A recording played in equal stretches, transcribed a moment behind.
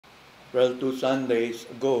Well, 2 Sundays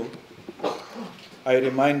ago, I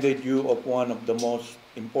reminded you of one of the most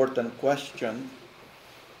important questions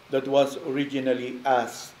that was originally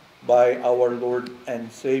asked by our Lord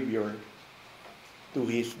and Savior to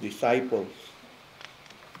his disciples.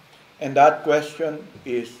 And that question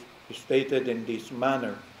is stated in this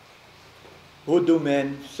manner: Who do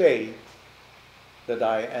men say that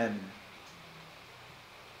I am?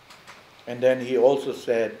 And then he also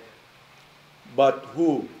said, But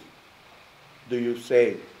who do you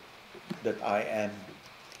say that I am?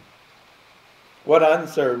 What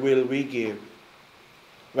answer will we give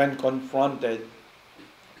when confronted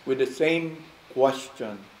with the same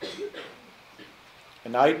question?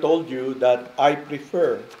 And I told you that I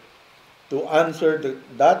prefer to answer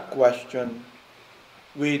that question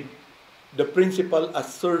with the principal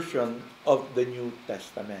assertion of the New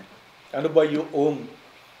Testament. Ano ba yung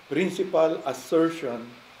principal assertion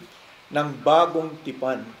ng bagong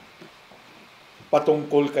tipan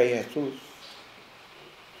patungkol kay Jesus?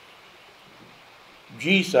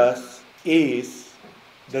 Jesus is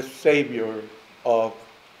the Savior of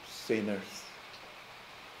sinners.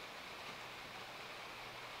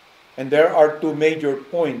 And there are two major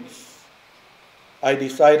points I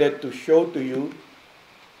decided to show to you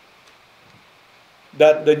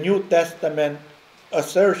that the New Testament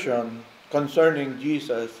assertion concerning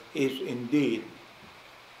Jesus is indeed,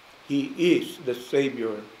 He is the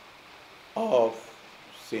Savior of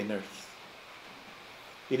sinners.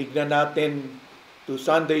 Tinignan natin 2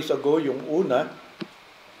 Sundays ago yung una,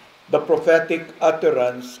 the prophetic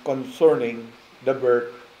utterance concerning the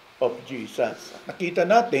birth of Jesus. Nakita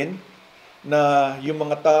natin na yung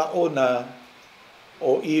mga tao na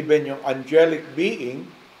o even yung angelic being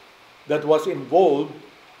that was involved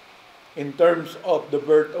in terms of the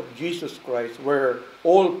birth of Jesus Christ were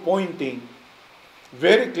all pointing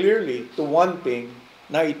very clearly to one thing,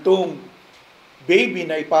 na itong baby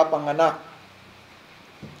na ipapanganak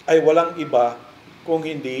ay walang iba kung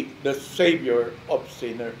hindi the Savior of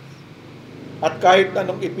sinners. At kahit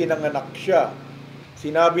anong ipinanganak siya,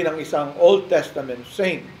 sinabi ng isang Old Testament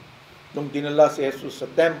saint nung dinala si Jesus sa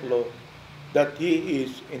templo, that He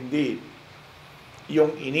is indeed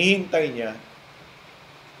yung inihintay niya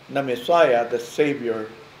na Messiah, the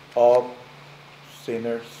Savior of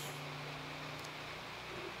sinners.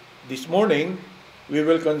 This morning, we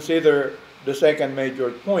will consider the second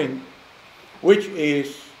major point, which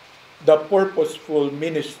is the purposeful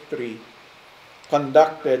ministry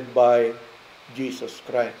conducted by Jesus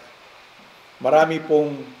Christ. Marami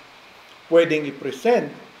pong pwedeng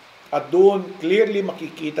i-present at doon clearly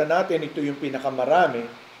makikita natin, ito yung pinakamarami,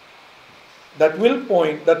 that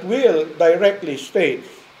will directly state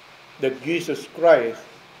that Jesus Christ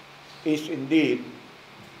is indeed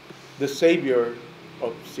the Savior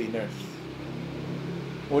of sinners.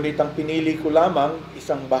 Ngunit ang pinili ko lamang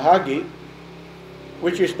isang bahagi,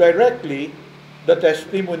 which is directly the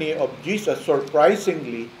testimony of Jesus.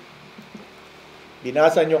 Surprisingly,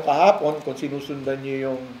 binasa nyo kahapon, kung sinusundan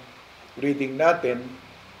nyo yung reading natin,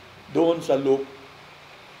 doon sa Luke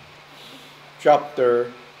chapter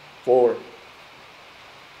 4.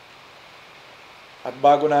 At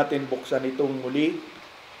bago natin buksan itong muli,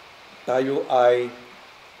 tayo ay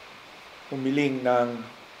humiling ng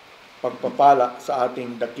pagpapala sa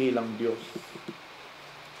ating dakilang Diyos.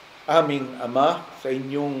 Aming Ama, sa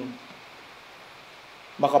inyong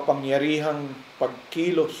makapangyarihang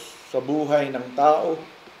pagkilos sa buhay ng tao,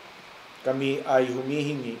 kami ay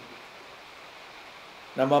humihingi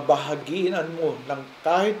na mabahagian mo ng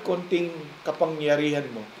kahit konting kapangyarihan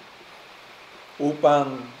mo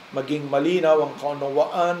upang maging malinaw ang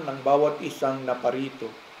kaunawaan ng bawat isang naparito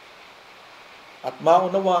at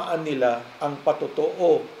maunawaan nila ang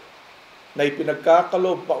patotoo na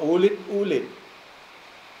ipinagkakalob paulit-ulit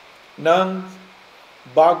ng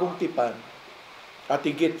bagong tipan at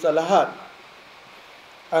higit sa lahat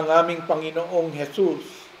ang aming Panginoong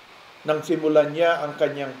Jesus nang simulan niya ang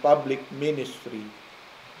kanyang public ministry,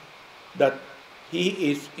 that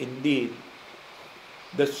He is indeed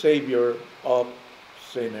the Savior of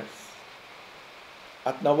sinners.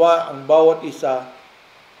 At nawa ang bawat isa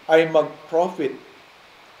ay mag-profit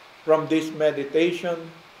from this meditation,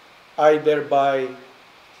 either by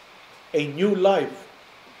a new life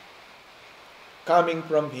coming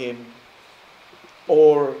from Him,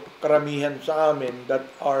 or karamihan sa amin that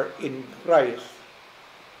are in Christ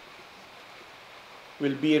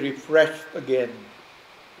will be refreshed again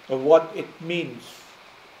of what it means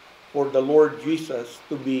for the Lord Jesus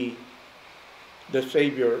to be the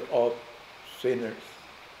Savior of sinners,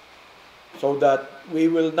 so that we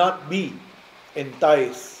will not be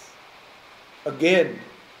enticed again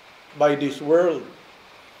by this world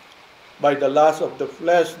by the lust of the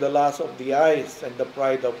flesh, the lust of the eyes, and the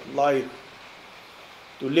pride of life,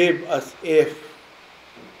 to live as if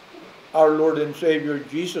our Lord and Savior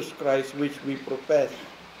Jesus Christ, which we profess,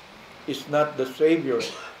 is not the Savior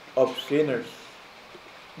of sinners,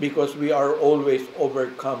 because we are always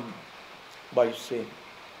overcome by sin.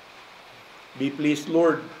 Be pleased,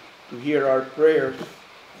 Lord, to hear our prayers.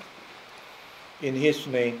 In His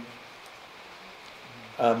name,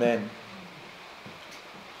 Amen.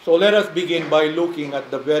 So let us begin by looking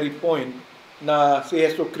at the very point na si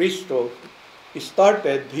Yesu Cristo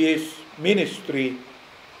started His ministry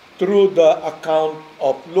through the account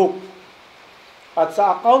of Luke. At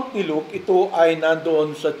sa account ni Luke, ito ay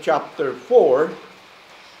nandoon sa chapter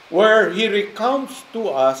 4, where he recounts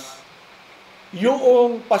to us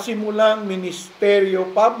yung pasimulang ministeryo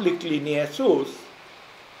publicly ni Jesus,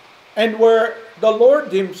 and where the Lord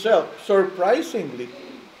Himself, surprisingly,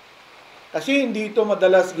 kasi hindi ito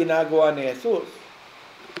madalas ginagawa ni Jesus,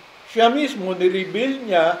 siya mismo, nireveal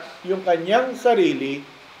niya yung kanyang sarili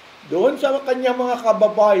doon sa kanyang mga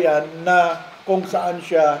kababayan na kung saan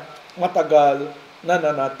siya matagal na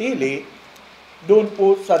nanatili, doon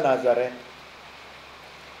po sa Nazareth.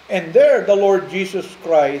 And there, the Lord Jesus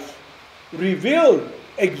Christ revealed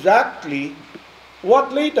exactly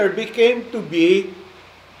what later became to be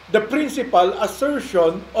the principal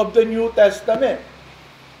assertion of the New Testament.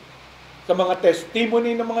 Sa mga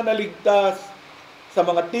testimony ng mga naligtas, sa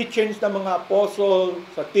mga teachings ng mga apostle,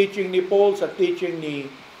 sa teaching ni Paul, sa teaching ni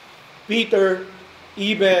Peter,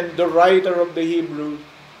 even the writer of the Hebrews,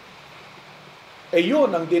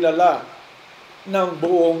 yun ang dinala ng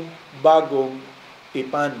buong bagong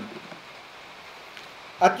tipan.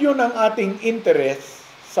 At yun ang ating interest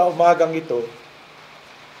sa umagang ito.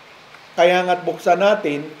 Kaya nga't buksan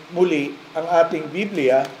natin muli ang ating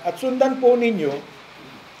Biblia at sundan po ninyo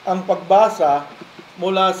ang pagbasa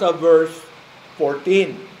mula sa verse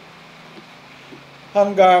 14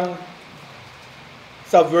 hanggang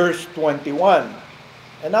sa verse 21.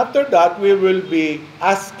 And after that, we will be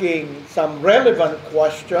asking some relevant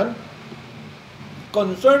question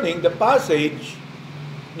concerning the passage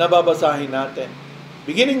na babasahin natin.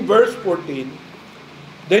 Beginning verse 14,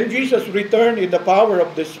 Then Jesus returned in the power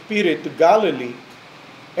of the Spirit to Galilee,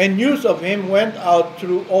 and news of Him went out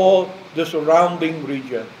through all the surrounding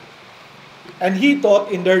region. And He taught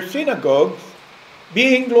in their synagogues,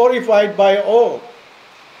 being glorified by all.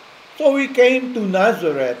 So He came to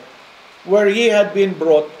Nazareth, where He had been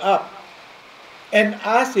brought up. And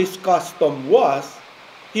as His custom was,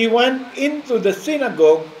 He went into the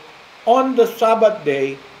synagogue on the Sabbath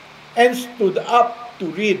day and stood up to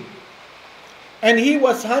read. And He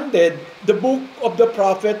was handed the book of the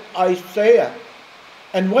prophet Isaiah.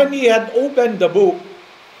 And when He had opened the book,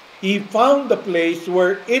 He found the place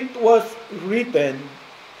where it was written,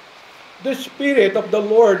 The Spirit of the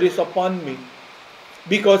Lord is upon me,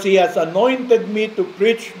 because He has anointed me to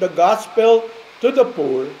preach the gospel to the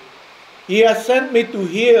poor. He has sent me to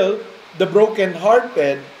heal the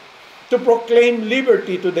brokenhearted, to proclaim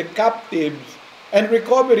liberty to the captives, and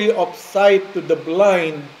recovery of sight to the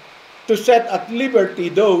blind, to set at liberty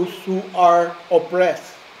those who are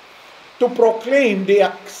oppressed, to proclaim the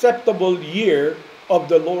acceptable year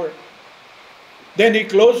of the Lord. Then He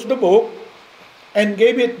closed the book and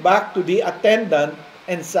gave it back to the attendant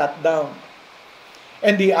and sat down.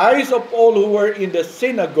 And the eyes of all who were in the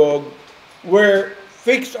synagogue were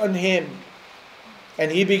fixed on Him.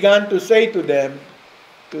 And He began to say to them,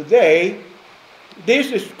 Today,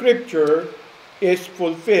 this scripture is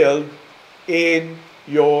fulfilled in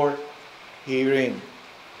your hearing.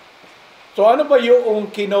 So ano ba yung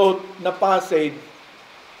kinote na passage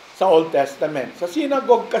sa Old Testament? Sa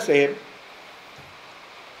synagogue kasi,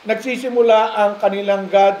 nagsisimula ang kanilang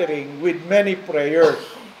gathering with many prayers.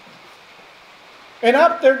 And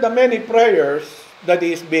after the many prayers that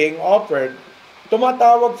is being offered,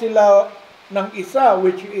 tumatawag sila ng isa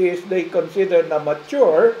which is they consider na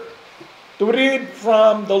mature to read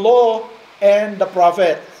from the law and the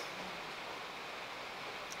prophets.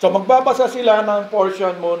 So magbabasa sila ng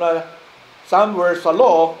portion muna somewhere sa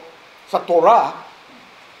law, sa Torah,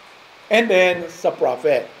 and then sa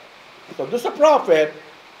prophet. So doon sa prophet,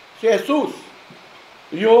 si Jesus,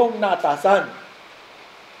 yung naatasan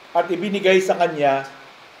at ibinigay sa kanya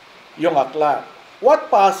yung aklat. What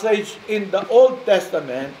passage in the Old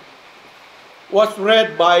Testament was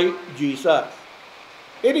read by Jesus?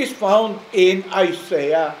 It is found in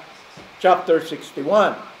Isaiah chapter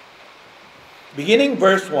 61. Beginning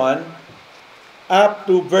verse 1 up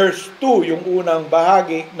to verse 2, yung unang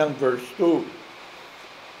bahagi ng verse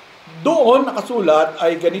 2. Doon nakasulat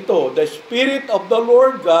ay ganito, The Spirit of the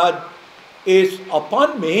Lord God is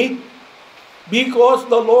upon me because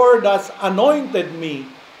the Lord has anointed me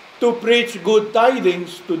to preach good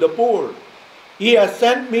tidings to the poor. He has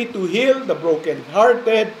sent me to heal the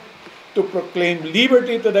brokenhearted, to proclaim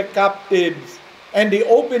liberty to the captives, and the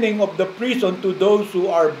opening of the prison to those who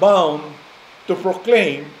are bound, to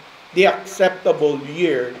proclaim the acceptable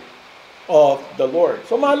year of the Lord.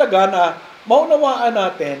 So mahalaga na maunawaan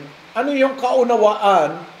natin ano yung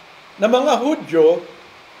kaunawaan ng mga Hudyo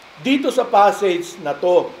dito sa passage na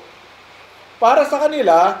to. Para sa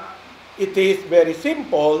kanila, it is very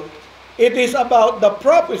simple. It is about the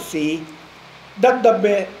prophecy that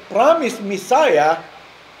the promised Messiah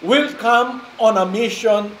will come on a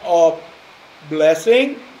mission of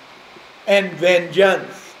blessing and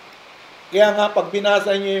vengeance. Kaya nga pag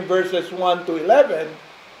binasa niyo yung verses 1 to 11,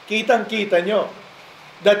 kitang-kita nyo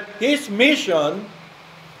that his mission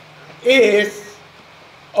is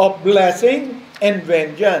of blessing and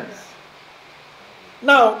vengeance.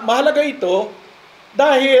 Now, mahalaga ito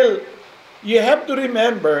dahil you have to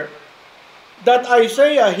remember that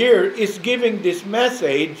Isaiah here is giving this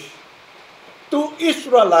message to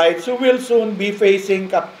Israelites who will soon be facing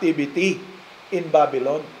captivity in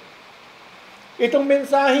Babylon. Itong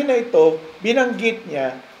mensahe na ito, binanggit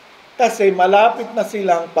niya kasi malapit na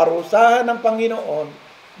silang parusahan ng Panginoon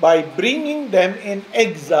by bringing them in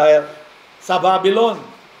exile sa Babylon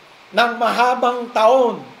ng mahabang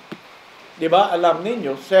taon. Di ba? Alam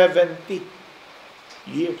ninyo, 70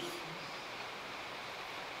 years.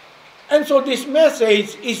 And so this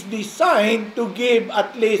message is designed to give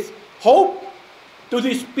at least hope to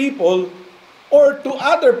these people or to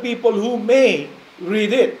other people who may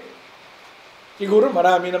read it. Siguro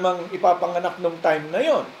marami namang ipapanganak nung time na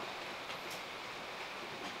yon.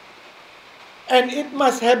 And it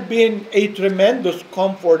must have been a tremendous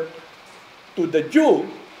comfort to the Jew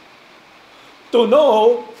to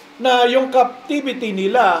know na yung captivity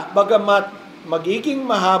nila, bagamat magiging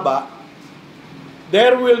mahaba,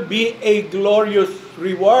 there will be a glorious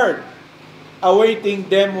reward awaiting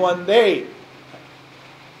them one day.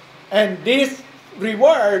 And this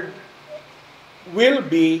reward will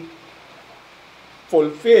be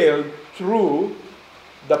fulfilled through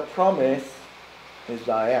the promised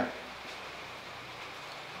Messiah.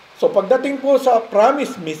 So pagdating po sa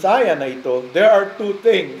promised Messiah na ito, there are two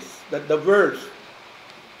things that the verse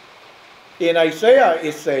in Isaiah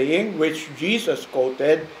is saying, which Jesus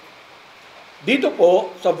quoted. Dito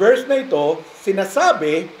po, sa verse na ito,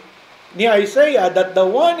 sinasabi ni Isaiah that the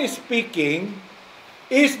one speaking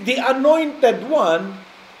is the anointed one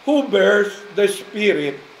who bears the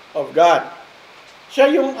Spirit of God.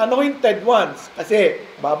 Siya yung anointed ones. Kasi,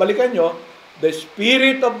 babalikan nyo, the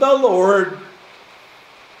Spirit of the Lord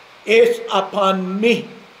is upon me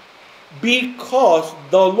because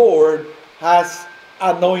the Lord has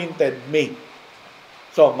anointed me.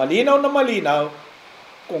 So, malinaw na malinaw,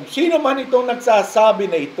 kung sino man itong nagsasabi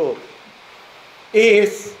na ito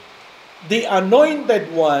is the anointed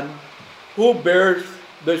one who bears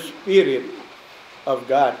the Spirit of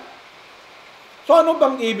God. So ano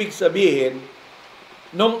bang ibig sabihin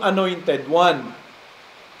nung anointed one?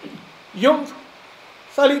 Yung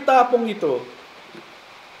salita pong ito,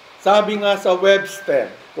 sabi nga sa Webster,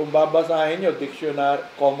 kung babasahin nyo, dictionary,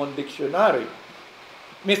 common dictionary,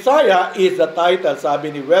 Messiah is the title,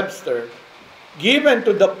 sabi ni Webster, given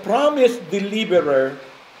to the promised deliverer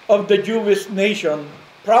of the Jewish nation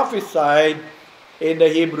prophesied in the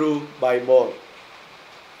Hebrew Bible.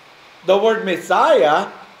 The word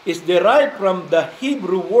Messiah is derived from the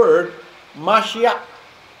Hebrew word Mashiach.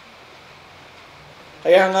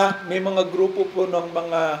 Kaya nga, may mga grupo po ng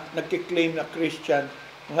mga nagkiklaim na Christian.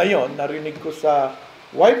 Ngayon, narinig ko sa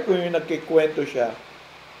wife ko yung nagkikwento siya.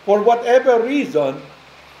 For whatever reason,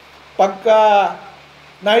 pagka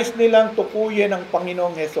nais nilang tukuyin ang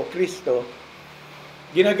Panginoong Heso Kristo,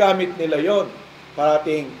 ginagamit nila yon.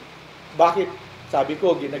 Parating, bakit? Sabi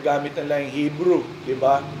ko, ginagamit nila yung Hebrew, di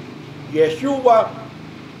ba? Yeshua,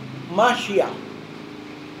 Mashiach.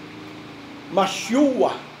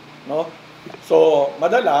 Mashua, no? So,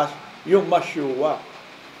 madalas, yung Mashua.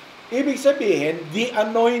 Ibig sabihin, the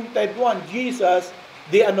anointed one. Jesus,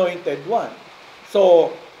 the anointed one.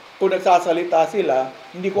 So, kung nagsasalita sila,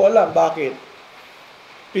 hindi ko alam bakit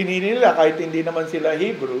pinili nila kahit hindi naman sila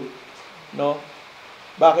Hebrew, no?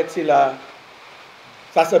 Bakit sila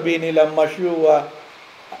sasabihin nila Mashua,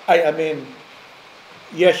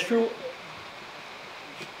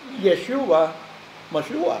 Yeshua,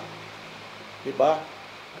 Mashua. Diba?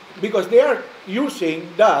 Because they are using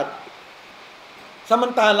that,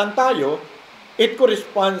 samantalang tayo, it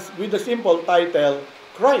corresponds with the simple title,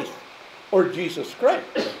 Christ, or Jesus Christ.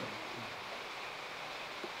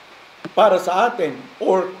 Para sa atin,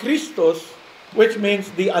 or Christos, which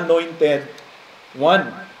means the anointed one.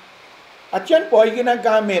 At yan po ay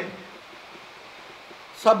ginagamit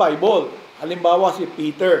sa Bible. Halimbawa si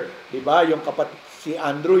Peter, di ba? Si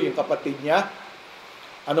Andrew, yung kapatid niya.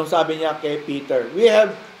 Anong sabi niya kay Peter? We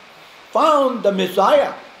have found the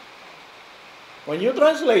Messiah. When you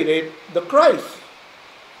translate it, the Christ.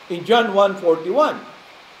 In John 1:41.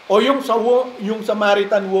 O yung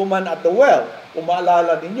Samaritan woman at the well, kung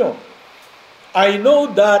maalala ninyo. I know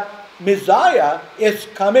that Messiah is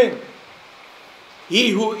coming.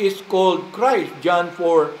 He who is called Christ, John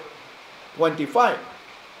 4:25.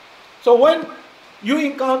 So when you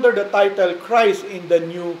encounter the title Christ in the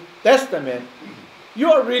New Testament, you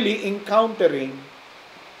are really encountering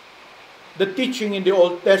the teaching in the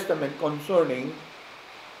Old Testament concerning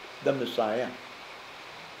the Messiah,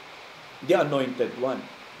 the Anointed One.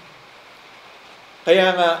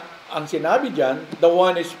 Kaya nga, ang sinabi dyan, the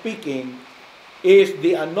one is speaking is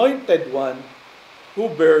the Anointed One who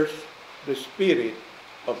bears the Spirit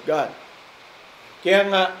of God. Kaya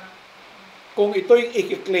nga, kung ito yung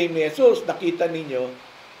i-claim ni Jesus, nakita ninyo,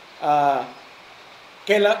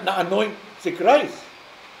 na-anoint si Christ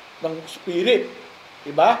ng Spirit.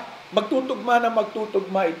 Diba? Magtutugma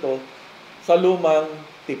ito sa lumang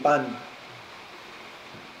tipan.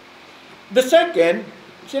 The second,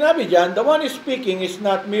 sinabi diyan, the one is speaking is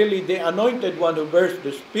not merely the anointed one who bears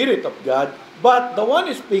the Spirit of God, but the one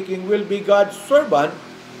is speaking will be God's servant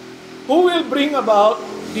who will bring about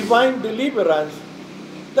divine deliverance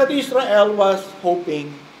that Israel was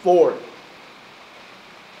hoping for.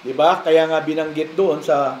 Diba? Kaya nga binanggit doon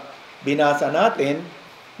sa binasa natin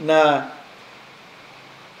na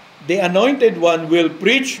the anointed one will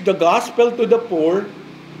preach the gospel to the poor.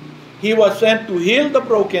 He was sent to heal the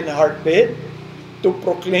brokenhearted, to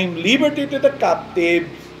proclaim liberty to the captives,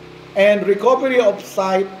 and recovery of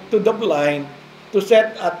sight to the blind, to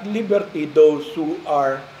set at liberty those who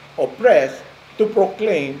are oppressed, to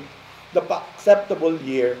proclaim the acceptable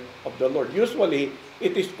year of the Lord. Usually,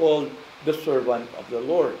 it is called the servant of the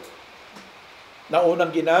Lord. Na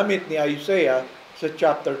unang ginamit ni Isaiah sa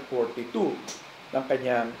chapter 42 ng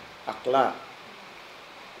kanyang akla.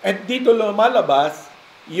 At dito lumalabas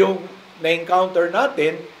yung na-encounter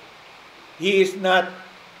natin,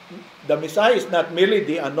 the Messiah is not merely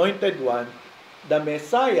the anointed one, the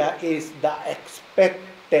Messiah is the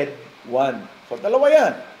expected one. So dalawa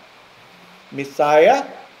yan. Messiah,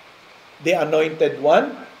 the anointed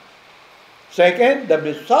one. Second, the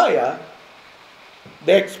Messiah,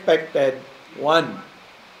 the expected one.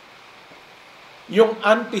 Yung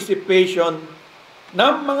anticipation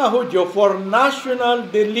ng mga Hudyo for national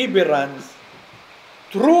deliverance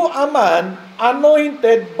through a man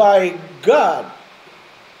anointed by God.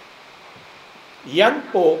 Yan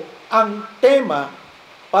po ang tema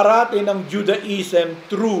parati ng Judaism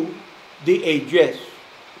through the ages.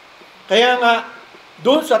 Kaya nga,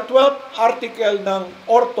 doon sa 12th article ng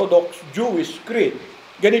Orthodox Jewish Creed,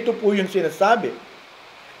 ganito po yung sinasabi.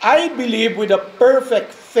 I believe with a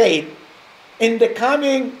perfect faith in the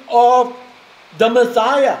coming of the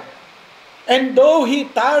Messiah. And though he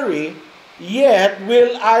tarry, yet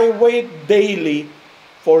will I wait daily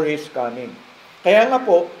for his coming. Kaya nga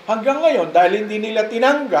po, hanggang ngayon, dahil hindi nila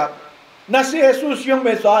tinanggap na si Jesus yung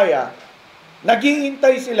Messiah,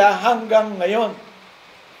 naghihintay sila hanggang ngayon.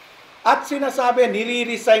 At sinasabi,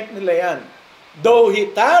 nire-recite nila yan, though he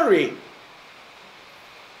tarry,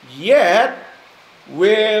 yet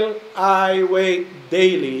will I wait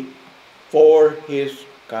daily for his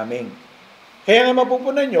coming. Kaya nga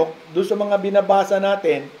mapupunan nyo, doon sa mga binabasa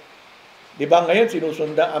natin, di ba ngayon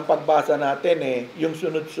sinusunda ang pagbasa natin yung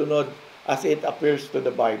sunod-sunod as it appears to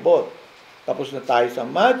the Bible. Tapos na tayo sa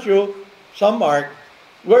Matthew, sa Mark,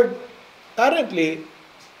 we're currently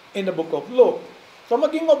in the book of Luke. So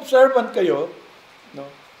maging observant kayo, no,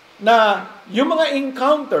 na yung mga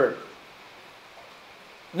encounter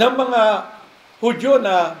ng mga Hudyo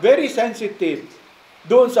na very sensitive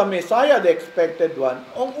doon sa Messiah, the expected one,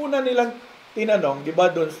 ang una nilang tinanong, di ba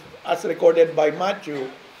doon as recorded by Matthew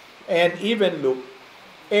and even Luke,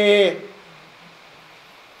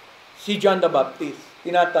 si John the Baptist,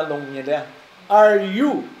 tinatanong niya, are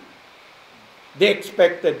you the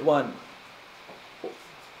expected one?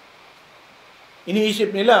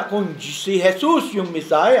 Iniisip nila kung si Jesus yung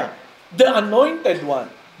Messiah, the anointed one,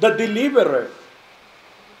 the deliverer.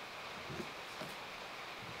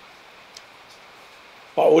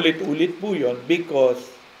 Paulit-ulit po yun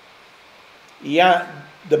because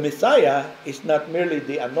the Messiah is not merely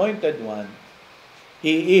the anointed one,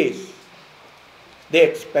 he is the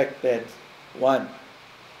expected one.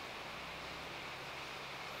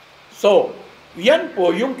 So, yan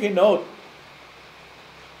po yung kinote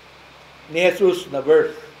ni Jesus na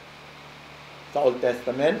verse sa Old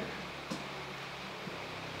Testament.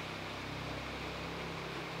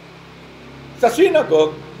 Sa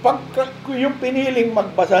synagogue, pag yung piniling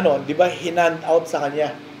magbasa noon, di ba, hinand out sa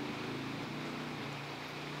kanya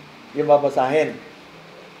yung babasahin.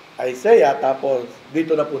 Isaiah, tapos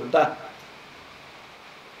dito na punta.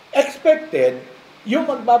 Expected, yung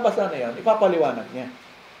magbabasa na yan, ipapaliwanag niya.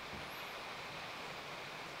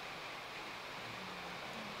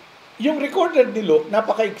 Yung recorded ni Luke,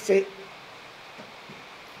 napakaiksi.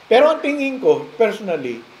 Pero ang tingin ko,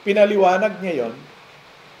 personally, pinaliwanag niya yon.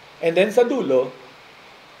 And then sa dulo,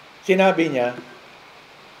 sinabi niya,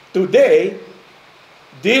 today,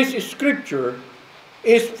 this scripture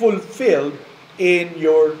is fulfilled in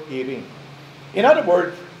your hearing. In other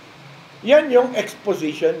words, yan yung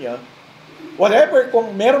exposition niya. Whatever,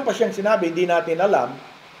 kung meron pa siyang sinabi, hindi natin alam.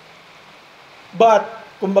 But,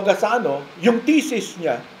 kumbaga sa yung thesis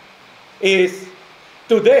niya is,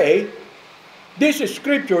 today, this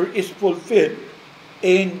scripture is fulfilled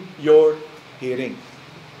in your hearing.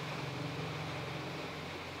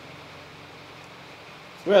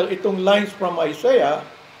 Well, itong lines from Isaiah,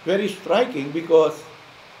 very striking because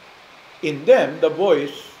in them, the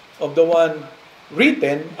voice of the one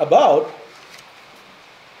written about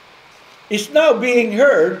is now being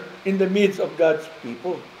heard in the midst of God's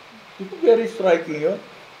people. Ito very striking yun.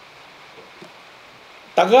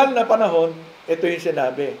 Tagal na panahon, ito yung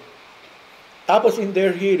sinabi. Tapos in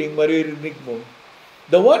their hearing, maririnig mo,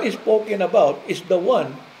 the one is spoken about is the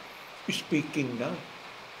one speaking now.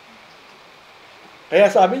 Kaya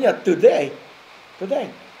sabi niya, today,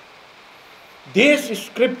 this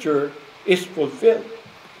scripture is fulfilled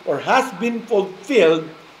or has been fulfilled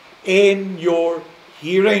in your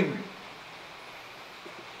hearing.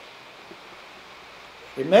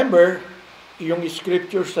 Remember, yung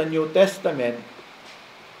scripture sa New Testament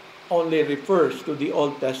only refers to the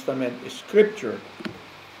Old Testament scripture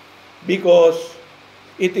because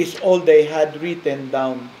it is all they had written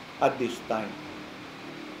down at this time.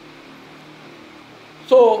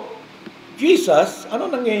 So, Jesus,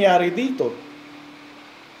 ano nangyayari dito?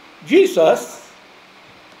 Jesus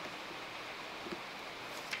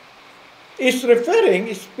is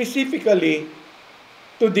referring specifically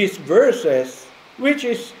to these verses which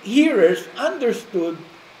is hearers understood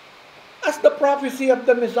as the prophecy of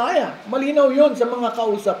the Messiah. Malinaw yon sa mga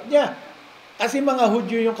kausap niya. Kasi mga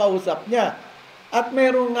Hudyo yung kausap niya. At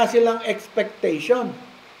meron nga silang expectation.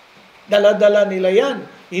 Dala-dala nila yan.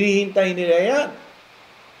 Hinihintay nila yan.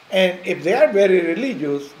 And if they are very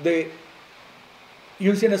religious,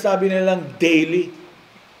 yung sinasabi nilang daily.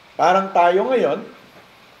 Parang tayo ngayon,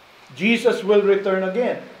 Jesus will return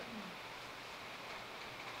again.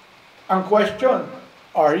 Ang question,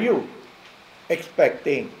 are you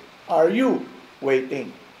expecting? Are you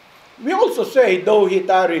waiting? We also say, though he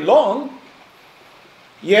tarry long,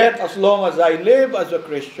 yet as long as I live as a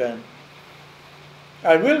Christian,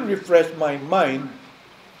 I will refresh my mind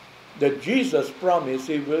that Jesus promised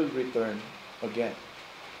He will return again.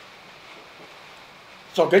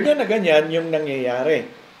 So, ganyan na ganyan yung nangyayari.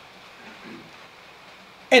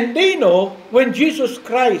 And they know, when Jesus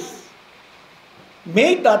Christ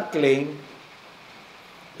made that claim,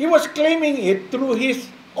 He was claiming it through His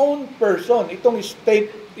own person. Itong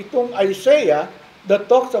Isaiah that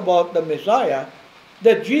talks about the Messiah,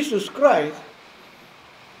 that Jesus Christ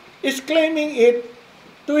is claiming it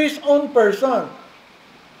to His own person.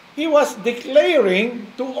 He was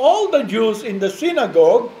declaring to all the Jews in the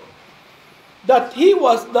synagogue that He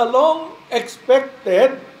was the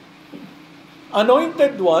long-expected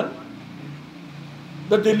anointed one,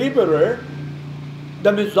 the deliverer,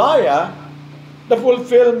 the Messiah, the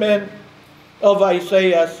fulfillment of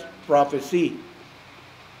Isaiah's prophecy.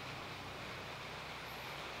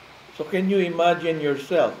 So can you imagine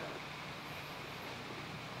yourself?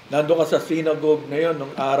 Nandun ka sa synagogue na yun,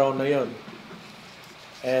 nung araw na yun,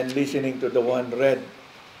 and listening to the one read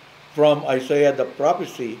from Isaiah the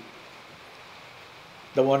prophecy,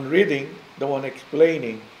 the one reading, the one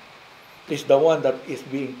explaining, is the one that is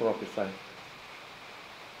being prophesied.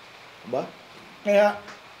 Diba? Kaya,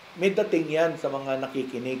 may dating yan sa mga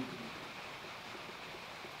nakikinig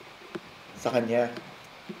sa Kanya.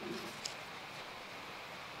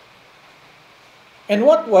 And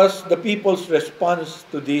what was the people's response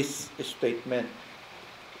to this statement?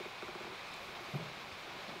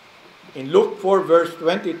 In Luke 4 verse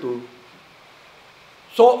 22,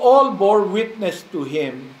 so all bore witness to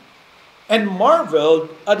Him and marveled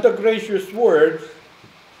at the gracious words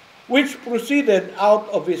which proceeded out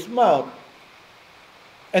of His mouth.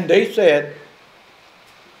 And they said,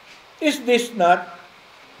 is this not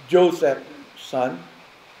Joseph's son?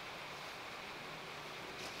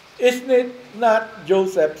 Isn't it not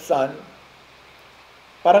Joseph's son?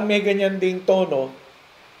 Parang may ganyan ding tono,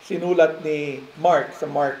 sinulat ni Mark sa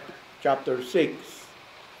Mark chapter 6.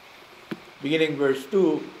 Beginning verse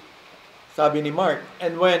 2, sabi ni Mark,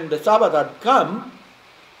 "And when the Sabbath had come,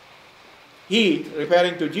 he,"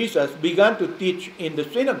 referring to Jesus, "began to teach in the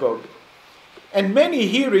synagogue. And many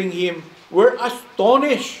hearing him were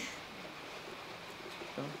astonished,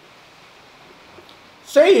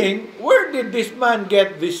 saying, 'Where did this man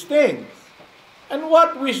get these things? And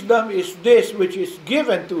what wisdom is this which is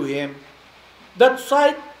given to him, that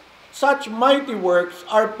such mighty works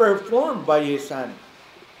are performed by his hand?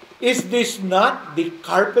 Is this not the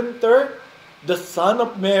carpenter, the son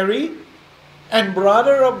of Mary, and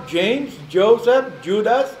brother of James, Joseph,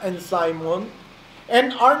 Judas, and Simon?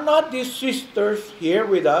 And are not these sisters here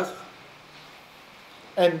with us?'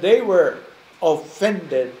 And they were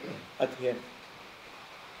offended at him."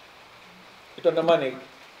 Ito naman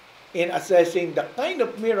in assessing the kind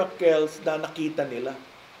of miracles na nakita nila.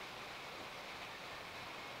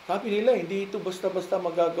 Sabi nila, hindi ito basta-basta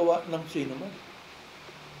magagawa ng sino man.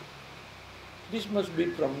 This must be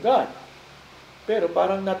from God. Pero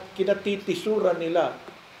parang kinatitisura nila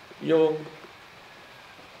yung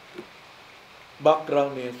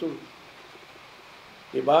background ni Jesus.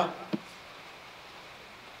 Diba?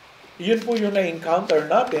 Yun po yung na-encounter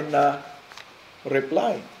natin na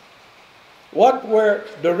reply. What were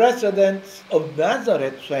the residents of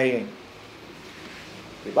Nazareth saying?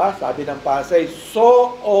 Diba? Sabi ng passage,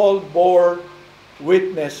 "So all bore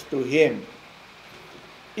witness to him."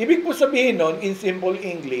 Ibig po sabihin nun, in simple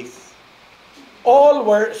English, all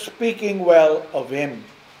were speaking well of him.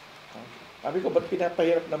 Sabi ko, ba't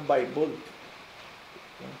pinapahirap ng Bible?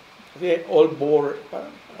 Kasi all bore,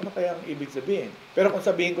 parang, ano kaya ang ibig sabihin? Pero kung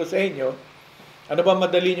sabihin ko sa inyo, ano ba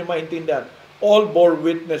madali nyo maintindihan? All bore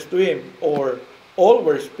witness to him, or all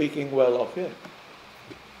were speaking well of him.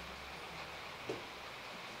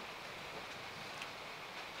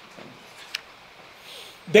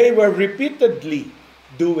 They were repeatedly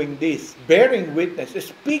doing this, bearing witness,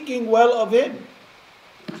 speaking well of him.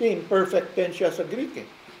 Kasi in perfect tense siya sa Greek.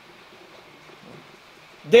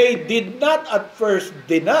 They did not at first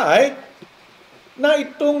deny na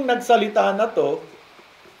itong nagsalita na to,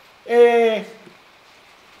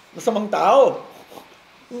 masamang tao.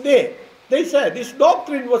 Hindi. They said, this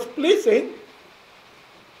doctrine was pleasing.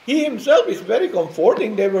 He himself is very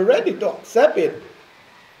comforting. They were ready to accept it.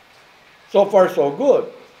 So far, so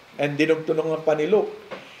good. And dinugtunong ang panilok.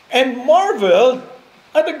 And marveled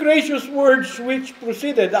at the gracious words which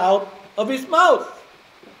proceeded out of his mouth.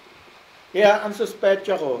 Kaya ang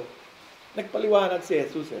suspetya ko, nagpaliwanag si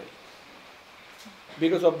Jesus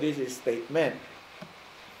because of this statement.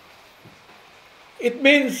 It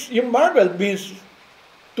means, yung marvel means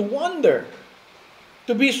to wonder,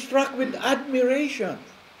 to be struck with admiration.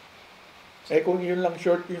 Kung yun lang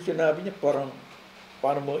short yung sinabi niya, parang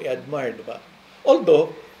mo i-admire, di ba?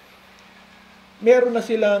 Although, meron na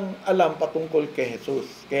silang alam patungkol kay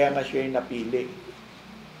Jesus, kaya nga siya yung napili.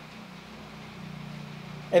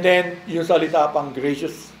 And then, yung salita pang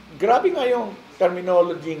gracious, grabe nga yung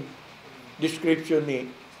terminology, description ni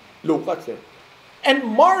Lucas And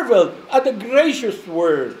marveled at the gracious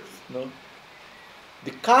words, no?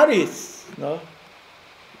 The charis, no?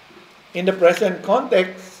 In the present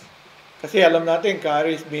context, kasi alam natin,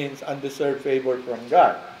 charis means undeserved favor from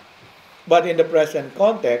God. But in the present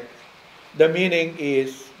context, the meaning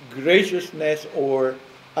is graciousness or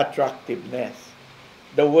attractiveness.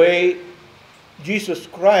 The way Jesus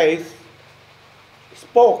Christ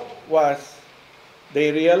spoke was,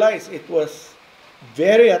 they realized it was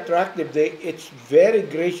very attractive. It's very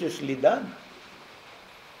graciously done.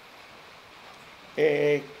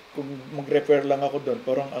 Kung mag-refer lang ako doon,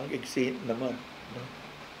 parang ang iksi naman, no?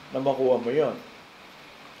 Na makuha mo yon.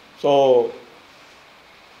 So,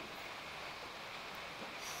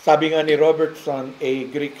 sabi nga ni Robertson, a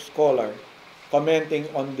Greek scholar,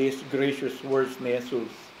 commenting on these gracious words ni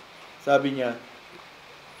Jesus, sabi niya,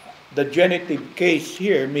 the genitive case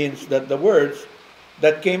here means that the words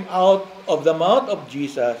that came out of the mouth of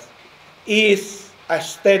Jesus is a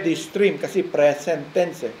steady stream, kasi present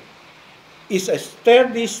tense is a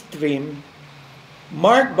steady stream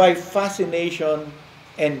marked by fascination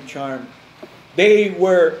and charm. They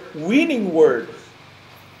were winning words,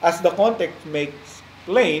 as the context makes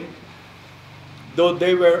plain, though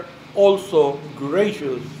they were also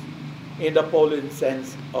gracious in the Pauline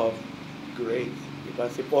sense of grace.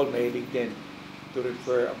 Diba? Si Paul mahilig din to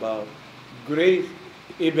refer about grace,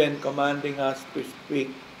 even commanding us to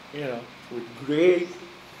speak, with grace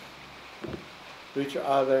to each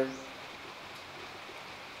other.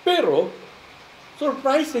 Pero,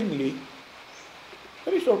 surprisingly,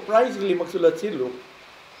 very surprisingly magsulat si Luke,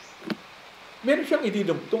 meron siyang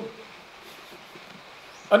idinugtong.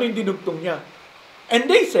 Ano yung dinugtong niya? And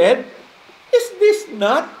they said, is this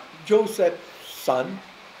not Joseph's son?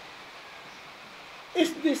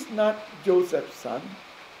 Is this not Joseph's son?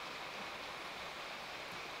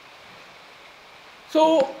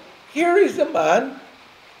 So, here is a man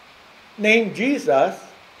named Jesus.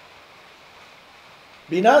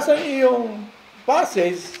 Binasa niyo yung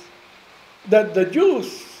passage that the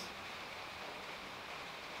Jews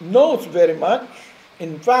knows very much.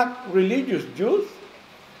 In fact, religious Jews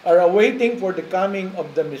are awaiting for the coming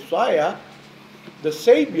of the Messiah, the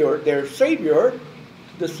Savior, their Savior,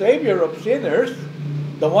 the Savior of sinners,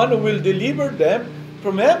 the one who will deliver them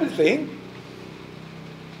from everything.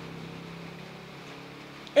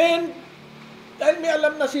 And dahil may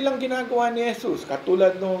alam na silang ginagawa ni Jesus,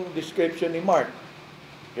 katulad nung description ni Mark,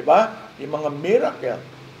 diba? Yung mga miracle,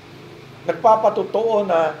 nagpapatotoo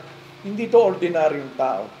na hindi to ordinaryong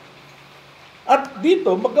tao. At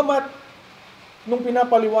dito, bagamat nung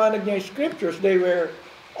pinapaliwanag niya yung scriptures, they were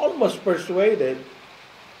almost persuaded.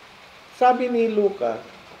 Sabi ni Luca,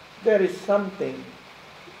 there is something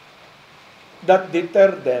that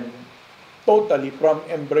deterred them totally from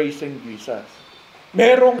embracing Jesus.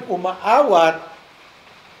 Merong umaawat,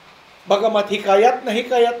 bagamat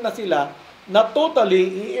hikayat na sila, na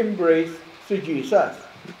totally i-embrace si Jesus.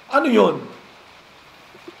 Ano yun?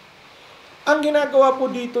 Ang ginagawa po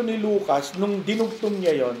dito ni Lucas, nung dinugtong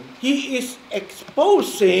niya yon, he is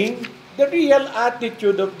exposing the real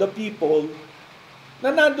attitude of the people na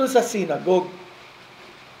nandun sa synagogue.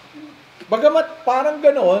 Bagamat parang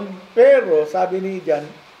ganoon, pero sabi ni Jan,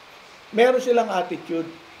 meron silang attitude.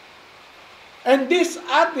 And this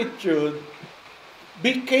attitude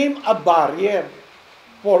became a barrier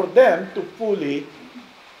for them to fully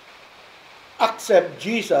accept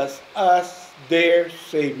Jesus as their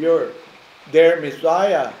Savior, their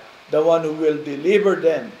Messiah, the one who will deliver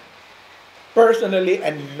them personally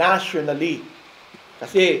and nationally.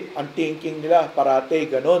 Kasi ang thinking nila parate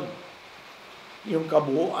ganon, yung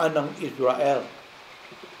kabuuan ng Israel.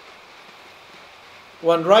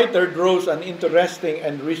 One writer draws an interesting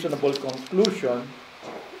and reasonable conclusion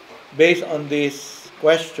based on this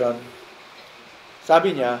question.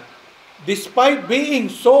 Sabi niya, despite being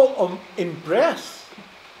so impressed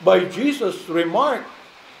by Jesus' remark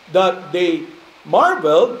that they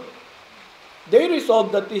marveled, they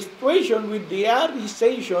resolved that the situation with the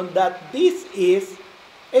realization that this is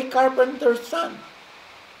a carpenter's son.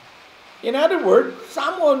 In other words,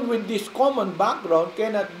 someone with this common background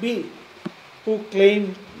cannot be who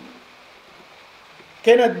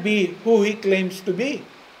he claims to be.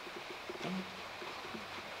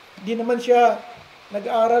 Hindi naman siya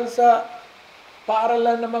nag-aaral sa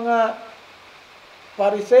paaralan ng mga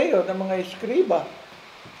Pariseo, ng mga eskriba.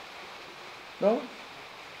 No?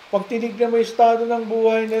 Pag tinignan mo yung estado ng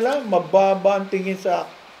buhay nila, mababa ang tingin sa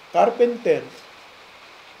carpenter.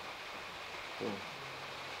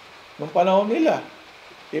 Nung panahon nila,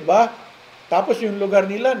 diba? Tapos yung lugar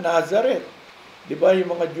nila, Nazareth. Diba yung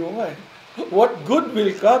mga Jew nga? What good will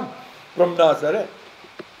come from Nazareth?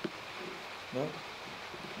 No?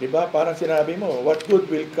 Diba? Parang sinabi mo, what good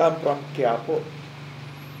will come from Quiapo?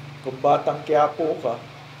 Kung batang Quiapo ka,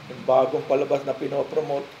 yung bagong palabas na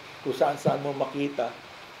pinopromote, kung saan-saan mo makita.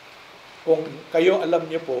 Kung kayo alam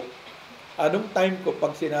niyo po, anong time ko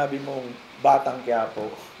pag sinabi mong batang Quiapo?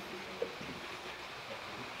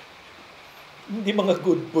 Hindi mga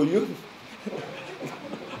good po yun.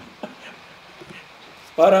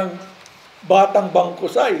 Parang batang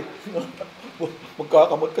Bangkusay.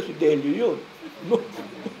 Magkakamot ka si Delio yun.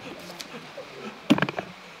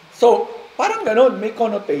 So, parang ganon, may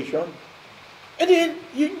connotation. And then,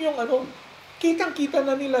 yun yung kitang-kita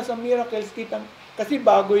na nila sa miracles, kasi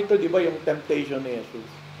bago ito, di ba, yung temptation ni Jesus.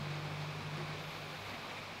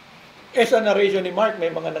 Sa narration ni Mark,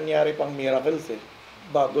 may mga nangyari pang miracles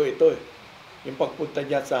bago ito yung pagpunta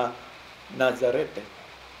niya sa Nazareth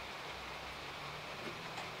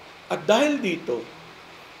At dahil dito,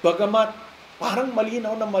 bagamat parang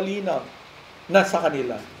malinaw na sa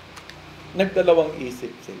kanila, nagdalawang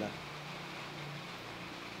isip sila.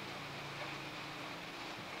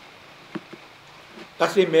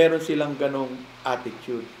 Kasi meron silang ganong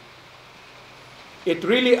attitude. It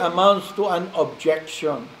really amounts to an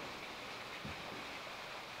objection.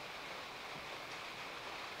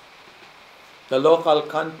 The local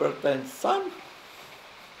competent son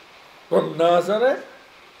from Nazareth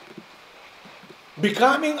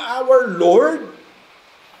becoming our Lord,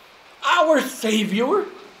 our Savior,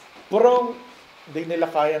 pero hindi nila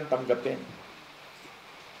kayang tanggapin.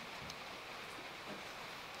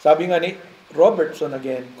 Sabi nga ni Robertson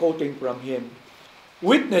again, quoting from him,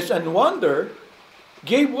 witness and wonder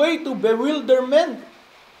gave way to bewilderment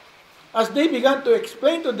as they began to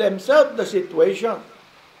explain to themselves the situation.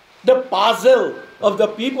 The puzzle of the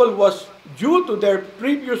people was due to their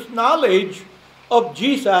previous knowledge of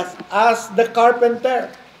Jesus as the carpenter.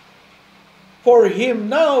 For him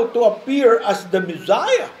now to appear as the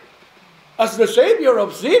Messiah, as the Savior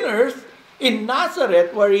of sinners in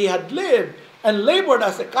Nazareth where he had lived and labored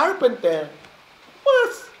as a carpenter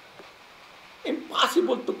was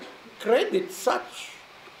impossible to credit such.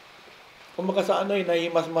 Kung sa ano,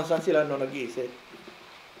 nahimasmasan sila nung nag-iisip.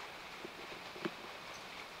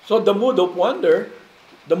 So the mood of wonder,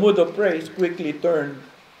 the mood of praise quickly turned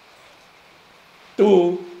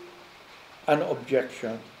to an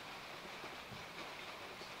objection.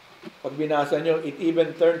 Pag binasa nyo, it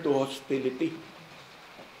even turned to hostility.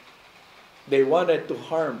 They wanted to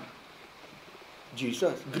harm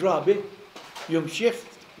Jesus. Grabe, yung shift.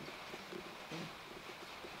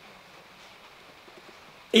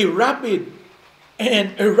 A rapid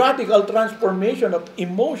and a radical transformation of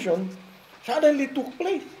emotion suddenly took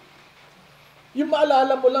place. Yung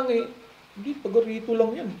maalala mo lang hindi, pagarito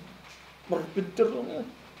lang yan. Marpinter lang yan.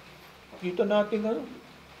 Kita natin ano.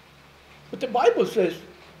 But the Bible says,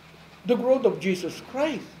 the growth of Jesus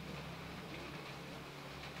Christ.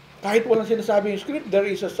 Kahit walang sinasabi yung script, there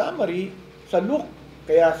is a summary sa Luke.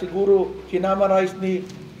 Kaya siguro sinamarize ni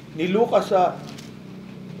Lucas sa,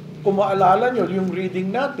 kung maalala nyo, yung reading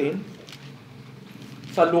natin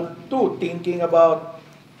sa Luke 2, thinking about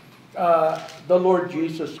the Lord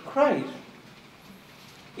Jesus Christ.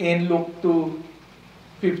 In Luke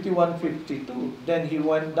 2, 51-52, then he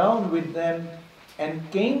went down with them and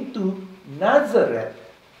came to Nazareth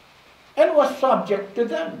and was subject to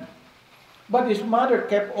them. But his mother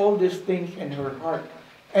kept all these things in her heart.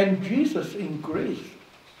 And Jesus increased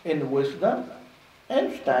in wisdom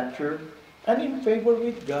and stature and in favor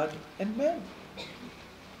with God and men.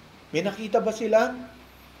 May nakita ba sila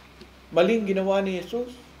maling ginawa ni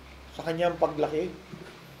Jesus sa kanyang paglaki?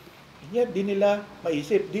 Yet, di nila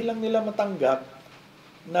maisip, di lang nila matanggap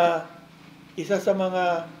na isa sa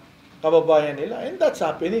mga kababayan nila. And that's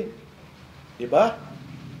happening. Diba?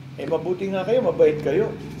 Mabuti nga kayo, mabait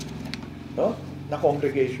kayo. No? Na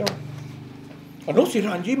congregation. Ano, si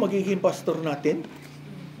Ranji magiging pastor natin?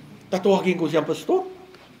 Tatuwagin ko siyang pastor?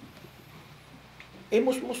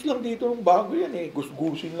 Mus-mus lang dito ng bago yan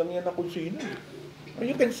Gusgusin lang yan na kung sino.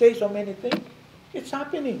 You can say so many things. It's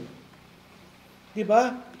happening.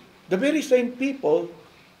 Diba? The very same people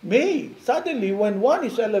may, suddenly, when one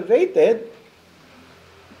is elevated,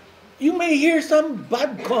 you may hear some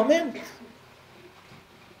bad comments.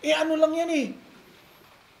 Ano lang yan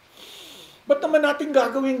Ba't naman natin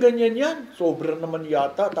gagawin ganyan yan? Sobra naman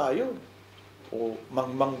yata tayo. O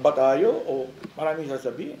mangmang ba tayo? O maraming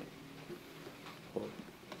sasabihin.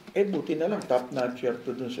 Buti na lang, top notcher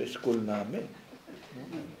to dun sa school namin.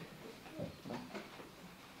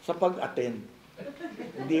 Sa pag-attend.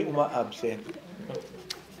 Hindi uma-absent.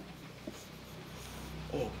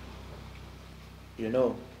 You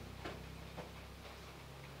know,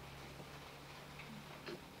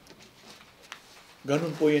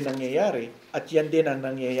 ganun po yung nangyayari. At yan din ang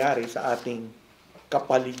nangyayari sa ating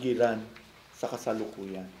kapaligiran sa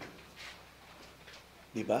kasalukuyan.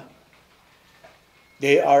 Diba?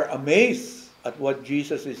 They are amazed at what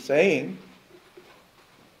Jesus is saying.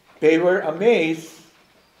 They were amazed.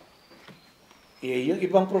 Yung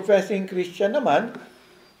ibang professing Christian naman,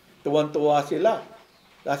 tuwan-tuwa sila.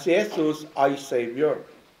 Na si Jesus ay Savior.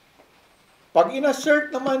 Pag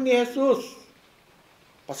inassert naman ni Jesus,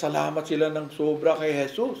 pasalamat sila ng sobra kay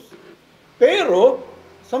Jesus. Pero,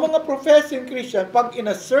 sa mga professing Christian, pag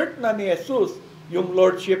inassert na ni Jesus yung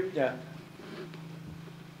lordship niya,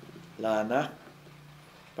 wala na.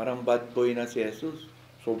 Parang bad boy na si Jesus.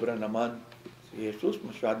 Sobra naman. Si Jesus,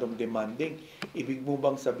 masyadong demanding. Ibig mo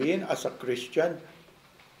bang sabihin, as a Christian,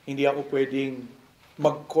 hindi ako pwedeng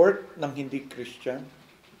mag-court ng hindi Christian?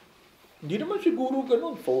 Hindi naman siguro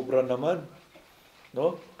ganun. Sobra naman.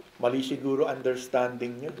 No? Mali siguro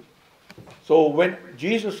understanding niya. So, when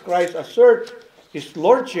Jesus Christ asserts His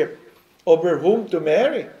Lordship over whom to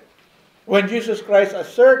marry, when Jesus Christ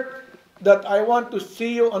asserts that I want to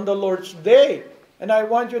see you on the Lord's day, and I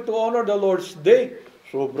want you to honor the Lord's day,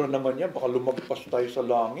 sobra naman yan. Baka lumagpas tayo sa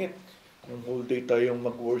langit. Yung whole day tayong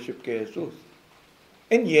mag-worship kay Jesus.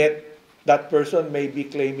 And yet, that person may be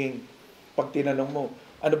claiming, pag tinanong mo,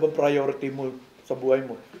 ano bang priority mo sa buhay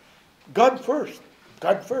mo? God first.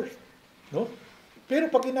 God first. No? Pero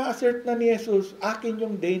pag ina-assert na ni Jesus, akin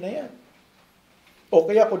yung day na yan. O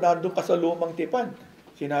kaya kung nandun ka sa lumang tipan,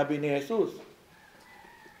 sinabi ni Jesus,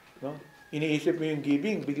 No? Iniisip mo yung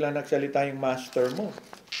giving, bigla nagsalita yung master mo.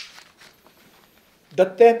 The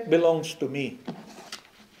tenth belongs to me.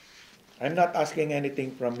 I'm not asking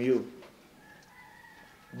anything from you.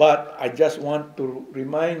 But I just want to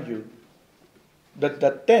remind you that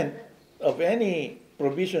the tenth of any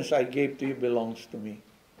provisions I gave to you belongs to me.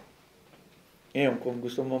 Ngayon, kung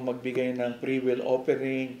gusto mo magbigay ng free will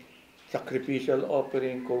offering, sacrificial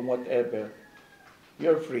offering, kung whatever,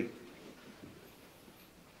 you're free.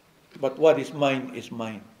 But what is mine is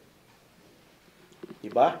mine.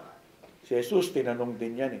 Diba? Si Jesus, tinanong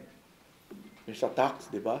din yan eh. Yung sa tax,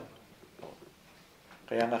 diba?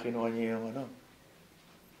 Kaya nga kinuha niya yung ano.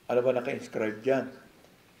 Alam ba naka-inscribe dyan?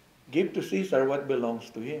 Give to Caesar what belongs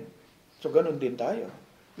to him. So ganun din tayo.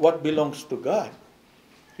 What belongs to God,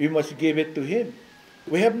 we must give it to Him.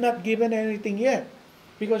 We have not given anything yet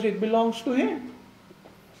because it belongs to Him.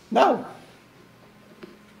 Now,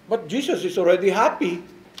 but Jesus is already happy.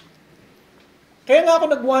 Kaya nga ako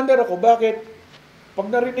nag-wonder ako, bakit pag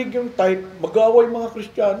narinig yung tithe, mag-away mga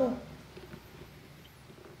Kristiyano.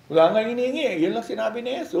 Wala nga hiningi eh. Yun lang sinabi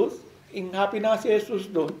ni Jesus. Happy na si Jesus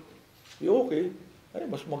doon. Okay. Ay,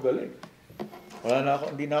 mas magaling. Wala na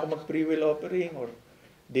ako, hindi na ako mag-free will offering or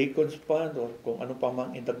deacon's fund or kung ano pa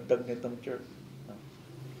mang idagdag nitong church.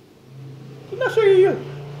 So, nasa iyo yun.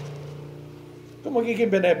 Kung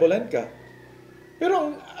magiging benevolent ka.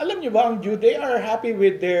 Pero alam nyo ba, ang Jew, they are happy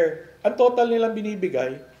with ang total nilang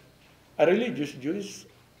binibigay, a religious Jew is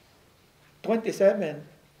 27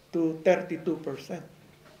 to 32%.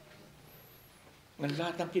 Ng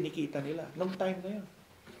lahat ng kinikita nila. Nung time na yun.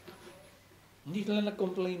 Hindi sila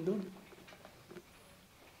nag-complain doon.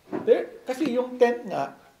 Kasi yung tent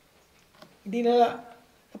nga, hindi nila,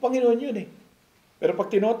 sa Panginoon yun eh. Pero pag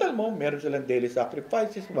tinotal mo, meron silang daily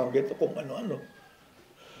sacrifices, mga ganito kung ano-ano.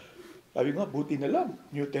 Sabi nga, buti na lang,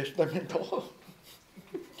 New Testament ako.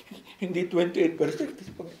 Hindi 28%, kasi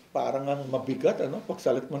parang ang mabigat,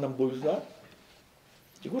 pagsalat mo ng bulsa.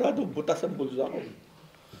 Sigurado, butas ang bulsa ko.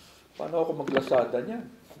 Paano ako maglasada niyan?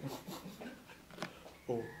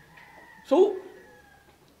 Oh. So,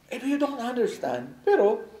 if you don't understand,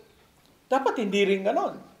 pero, dapat hindi rin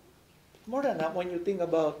ganon. More than that, when you think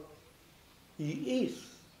about, He is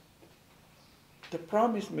the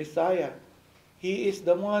promised Messiah. He is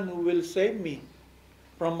the one who will save me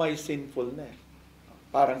from my sinfulness.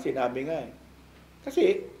 Parang sinabi nga eh.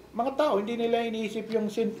 Kasi, mga tao, hindi nila iniisip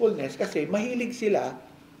yung sinfulness kasi mahilig sila,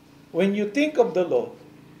 when you think of the law,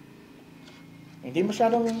 hindi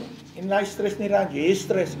masyadong ina-stress ni Ranji,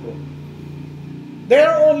 i-stress ko.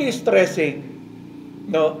 They're only stressing,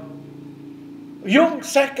 yung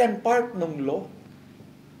second part ng law.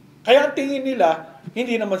 Kaya ang tingin nila,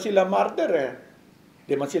 hindi naman sila martyr eh.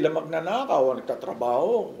 Hindi man sila magnanakaw o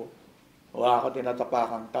nagtatrabaho. Wala ka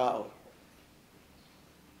tinatapakang tao.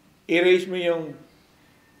 Erase mo yung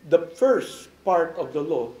the first part of the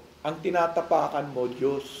law. Ang tinatapakan mo,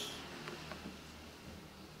 Diyos.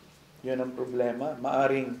 Yan ang problema.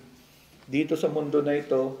 Maaring dito sa mundo na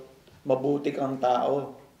ito, mabuti kang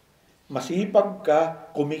tao. Masipag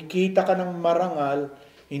ka, kumikita ka ng marangal,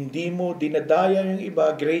 hindi mo dinadaya yung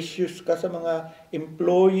iba, gracious ka sa mga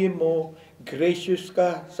employee mo, gracious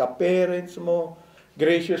ka sa parents mo,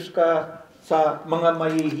 gracious ka sa mga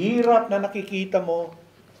mahihirap na nakikita mo.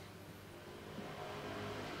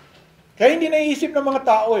 Kaya hindi naisip ng mga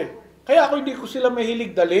tao eh. Kaya ako hindi ko sila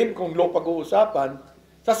mahilig dalhin kung law pag-uusapan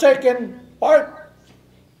sa second part.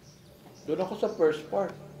 Doon ako sa first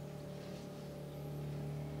part.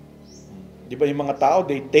 Di ba yung mga tao,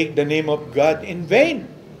 they take the name of God in vain.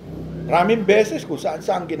 Maraming beses kung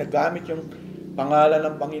saan-saan ginagamit yung pangalan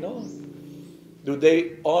ng Panginoon. Do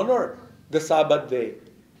they honor the Sabbath day?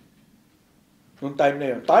 Nung time na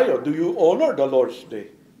yun. Tayo, do you honor the Lord's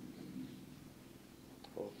day?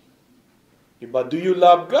 Diba? Do you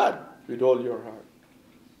love God with all your heart?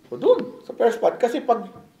 O doon, sa first part. Kasi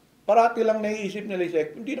pag parati lang naiisip nila,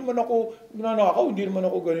 hindi naman ako nanakaw, hindi naman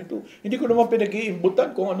ako ganito. Hindi ko naman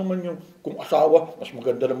pinag-iimbutan kung ano man yung, kung asawa, mas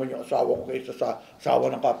maganda naman yung asawa ko kaysa sa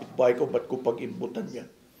asawa ng kapitbahay ko, ba't ko pag-imbutan yan?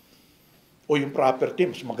 O yung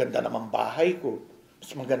property, mas maganda naman bahay ko,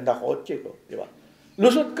 mas maganda kotse ko, di ba?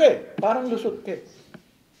 Lusot ka eh, parang lusot ka eh.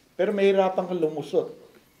 Pero mahirapan kang lumusot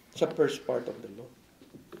sa first part of the law.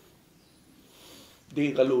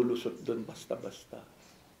 Hindi ka lulusot doon basta-basta.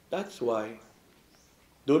 That's why,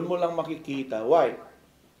 doon mo lang makikita. Why?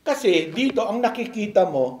 Kasi dito ang nakikita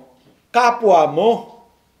mo, kapwa mo.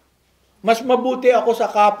 Mas mabuti ako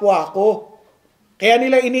sa kapwa ko. Kaya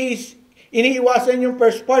nila iniiwasan yung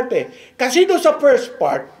first part eh. Kasi doon sa first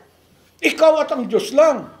part, ikaw at ang Diyos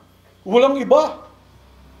lang. Walang iba.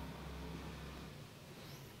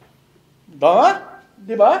 Diba?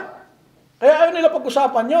 Di ba? Kaya ayaw nila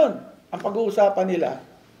pag-usapan yon. Ang pag-uusapan nila,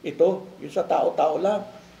 ito, yung sa tao-tao lang.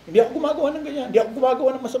 Hindi ako gumagawa ng ganyan. Hindi ako gumagawa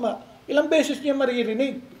ng masama. Ilang beses niya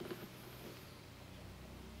maririnig.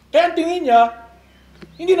 Kaya ang tingin niya,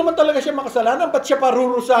 hindi naman talaga siya makasalanan, ba't siya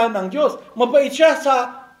parurusahan ng Diyos? Mabait siya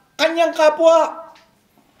sa kanyang kapwa.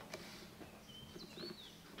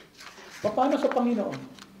 Paano sa Panginoon?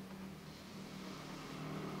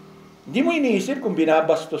 Hindi mo iniisip kung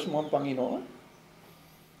binabastos mo ang Panginoon?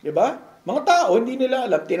 Diba? Mga tao, hindi nila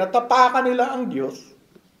alam, tinatapakan nila ang Diyos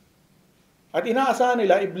at inaasahan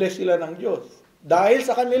nila, i-bless sila ng Diyos. Dahil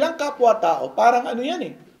sa kanilang kapwa-tao, parang ano yan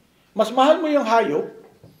eh, mas mahal mo yung hayop.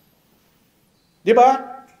 Diba?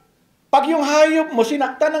 Pag yung hayop mo,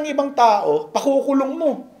 sinaktan ng ibang tao, pakukulong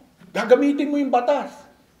mo. Gagamitin mo yung batas.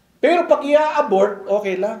 Pero pag i-abort,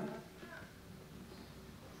 okay lang.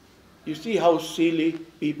 You see how silly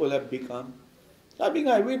people have become? Sabi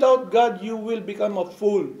nga, without God, you will become a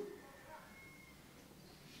fool.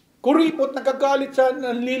 Kuripot, nagkagalit sa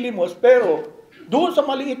nanlilimos, pero doon sa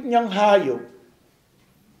maliit niyang hayop,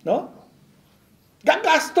 no?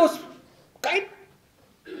 Gagastos, kahit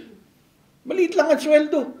maliit lang ang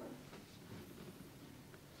sweldo.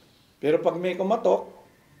 Pero pag may kumatok,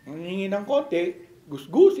 nangingi ng konti,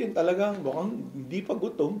 gusgusin talagang, mukhang hindi pa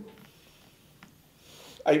gutom.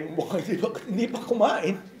 Ay, mukhang hindi pa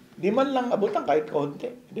kumain. Di man lang abutan kahit konti.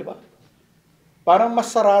 Di ba? Parang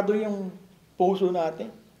mas sarado yung puso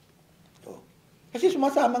natin. Kasi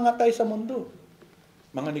sumasama nga tayo sa mundo.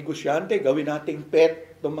 Mga negosyante, gawin nating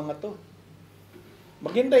pet itong mga to.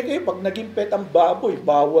 Maghintay kayo, pag naging pet ang baboy,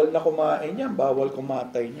 bawal na kumain yan, bawal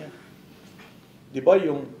kumatay niya. Di ba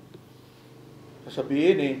yung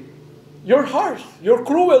sasabihin eh, you're harsh, you're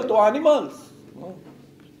cruel to animals. No?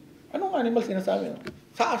 Anong animals sinasabi?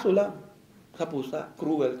 Sa aso lang, sa pusa,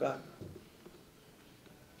 cruel ka.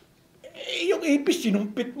 Eh, yung ipis,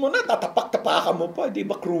 sinumpit mo na, tatapak-tapakan mo pa. Di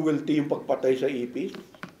ba cruelty yung pagpatay sa ipis?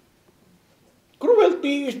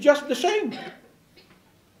 Cruelty is just the same.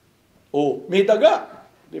 Oh, may daga.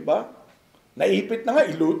 Di ba? Naipit na nga,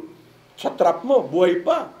 sa trap mo, buhay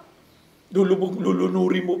pa.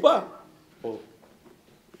 Lulunuri mo pa. Oh.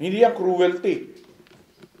 Hindi yan cruelty.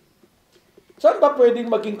 Saan ba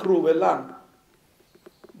pwedeng maging cruel lang?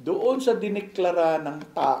 Doon sa diniklara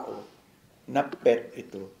ng tao na pet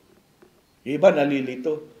ito. Yung iba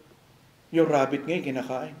nalilito. Yung rabbit ngayon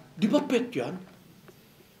kinakain. Di ba pet yan?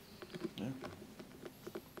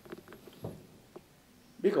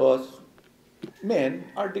 Because men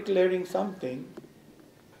are declaring something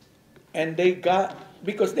and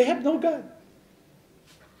because they have no God.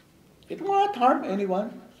 It will not harm anyone.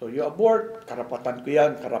 So you abort, karapatan ko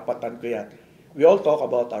yan, karapatan ko yan. We all talk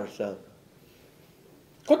about ourselves.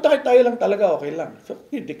 Kung tayo lang talaga, okay lang. So,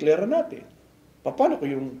 i-declare natin. Paano ko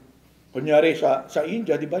yung, kunyari sa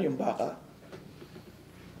India, di ba, yung baka?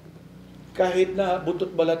 Kahit na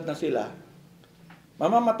butot balat na sila,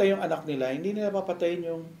 mamamatay yung anak nila, hindi nila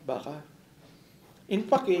papatayin yung baka. In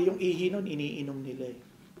fact, yung ihi nun, iniinom nila eh.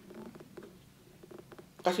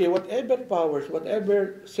 Kasi whatever powers,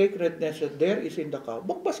 whatever sacredness that there is in the cow,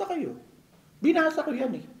 magbasa kayo. Binasa ko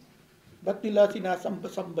yan eh. Ba't nila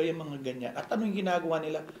sinasamba-samba yung mga ganyan? At anong ginagawa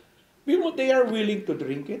nila? They are willing to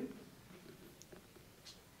drink it.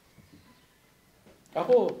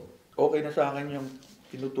 Ako, okay na sa akin yung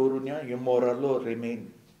tinuturo niya, yung moral law, remain.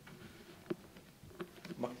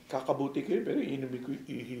 Makakabuti kayo, pero inumin ko yung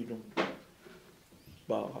ihinom.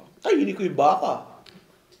 Baka. Kainin ko yung baka.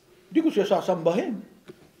 Hindi ko siya sasambahin.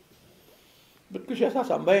 Ba't ko siya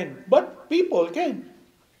sasambahin? But people can.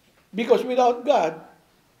 Because without God,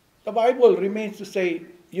 the Bible remains to say,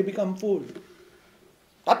 you become fool.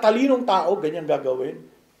 Tatalinong tao, ganyan gagawin.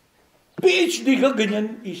 PhD ka,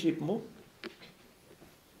 ganyan isip mo.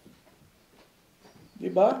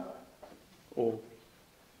 Diba? Oh.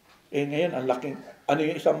 Eh ngayon, ano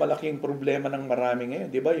yung isang malaking problema ng marami ngayon?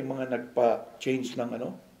 Diba? Yung mga nagpa-change ng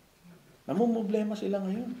ano? Namumblema sila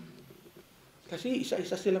ngayon. Kasi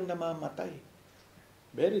isa-isa silang namamatay.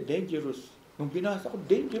 Very dangerous. Nung binasa ko,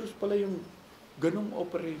 dangerous pala yung ganong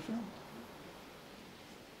operation.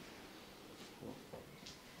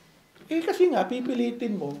 Eh kasi nga,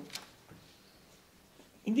 pipilitin mo,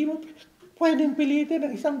 hindi mo pwedeng pilitin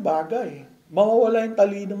ang isang bagay. Mawawala yung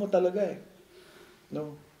talino mo talaga eh.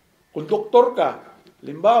 No? Kung doktor ka,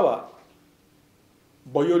 limbawa,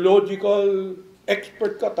 biological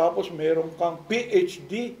expert ka, tapos meron kang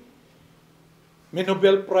PhD, may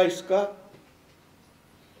Nobel Prize ka,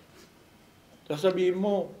 sasabihin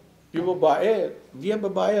mo, yung babae, hindi yan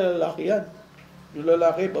babae, lalaki yan. Yung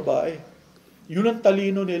lalaki, babae. Yun ang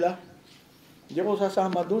talino nila. Hindi ako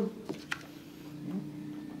sasama dun.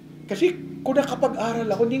 Kasi kung nakapag-aral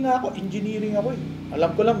ako, hindi nga ako, engineering ako eh.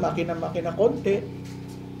 Alam ko lang, makina-makina konti.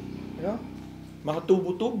 You know? Mga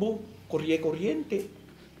tubo-tubo, kurye-kuryente.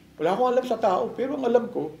 Wala akong alam sa tao, pero ang alam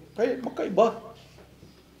ko, kaya magkaiba.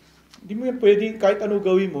 Hindi mo yan pwedeng, kahit ano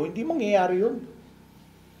gawin mo, hindi mangyayari yun.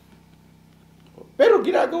 Pero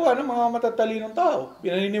ginagawa ng mga matatalinong tao,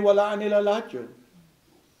 pinaniniwalaan nila lahat yun.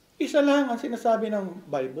 Isa lang ang sinasabi ng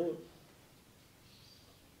Bible.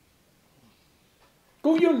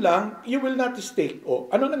 Kung yun lang, you will not stay. O,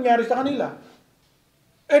 ano nangyari sa kanila?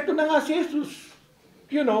 Eto na nga si Jesus.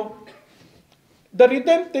 You know, the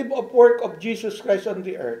redemptive work of Jesus Christ on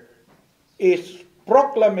the earth is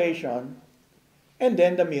proclamation and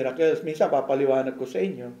then the miracles. Minsan, papaliwanag ko sa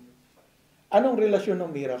inyo. Anong relasyon ng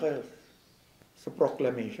miracles sa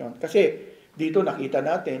proclamation? Kasi dito nakita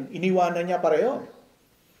natin, iniwanan niya pareho.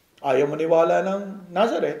 Ayaw maniwala ng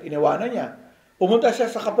Nazareth, iniwanan niya. Pumunta siya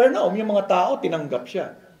sa Capernaum, yung mga tao, tinanggap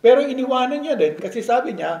siya. Pero iniwanan niya din kasi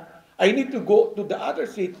sabi niya, I need to go to the other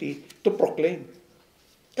city to proclaim.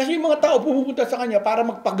 Kasi yung mga tao pumunta sa kanya para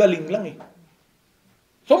magpagaling lang eh.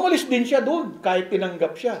 So umalis din siya doon kahit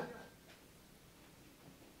tinanggap siya.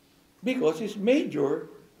 Because his major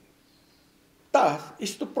task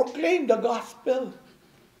is to proclaim the gospel.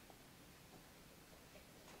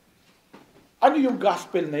 Ano yung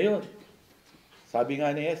gospel na yun? Sabi nga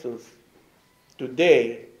ni Jesus,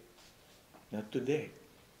 today, not today.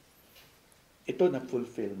 Ito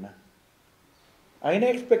na-fulfill na. Ay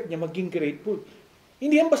na-expect niya maging grateful.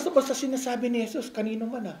 Hindi yan basta-basta sinasabi ni Jesus, kanino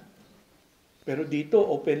man Pero dito,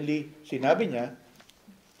 openly, sinabi niya,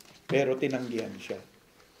 pero tinanggihan siya.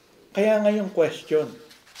 Kaya ngayong question,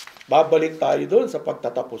 babalik tayo doon sa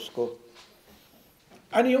pagtatapos ko.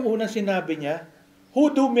 Ano yung unang sinabi niya? Who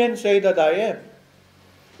do men say that I am?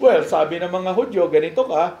 Well, sabi ng mga Hudyo, ganito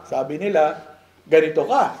ka. Sabi nila, ganito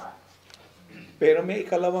ka. Pero may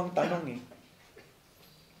ikalawang tanong eh.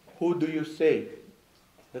 Who do you say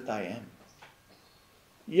that I am?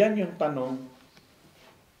 Yan yung tanong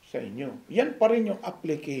sa inyo. Yan pa rin yung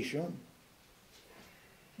application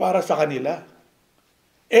para sa kanila.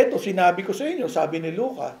 Eto, sinabi ko sa inyo, sabi ni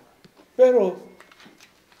Luca. Pero,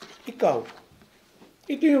 ikaw,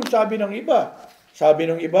 ito yung sabi ng iba. Sabi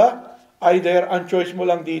ng iba, either ang choice mo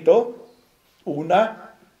lang dito,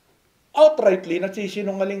 una, outrightly,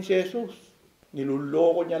 nagsisinungaling si Jesus.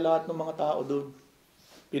 Niluloko niya lahat ng mga tao doon.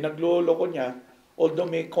 Pinagloloko niya, although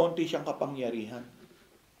may konti siyang kapangyarihan.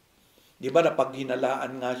 Di ba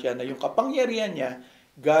napaghinalaan nga siya na yung kapangyarihan niya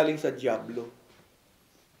galing sa diablo.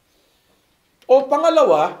 O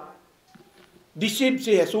pangalawa, deceive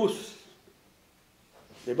si Jesus.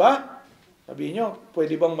 Di ba? Sabihin nyo,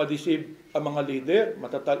 pwede bang ma-deceive ang mga leader?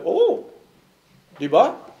 Oo. Di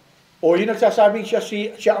ba? O yung nagsasabing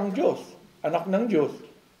siya ang Diyos, anak ng Diyos.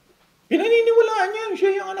 Pinaniniwalaan niya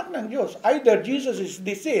siya yung anak ng Diyos. Either Jesus is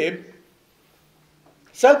deceived,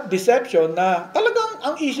 self-deception na talagang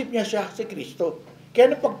ang isip niya siya si Kristo.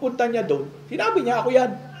 Kaya nung pagpunta niya doon, sinabi niya, ako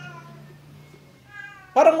yan.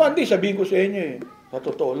 Parang one day, sabihin ko sa inyo eh, sa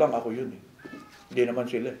totoo lang, ako yun eh. Hindi naman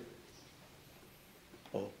sila eh.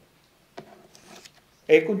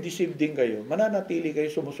 Eh kung deceived din kayo, mananatili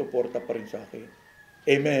kayo, sumusuporta pa rin sa akin.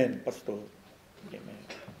 Amen, Pastor. Amen.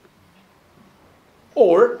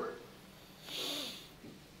 Or,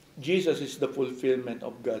 Jesus is the fulfillment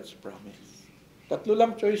of God's promise. Tatlo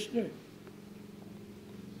lang choice nyo.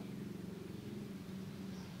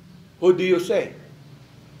 Who do you say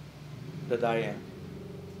that I am?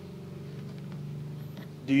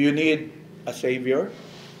 Do you need a Savior?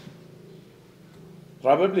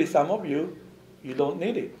 Probably some of you, you don't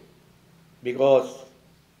need it. Because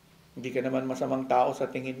hindi ka naman masamang tao sa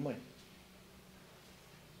tingin mo eh.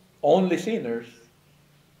 Only sinners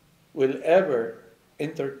will ever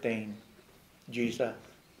entertain Jesus.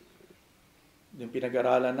 Yung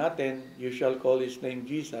pinag-aralan natin, you shall call His name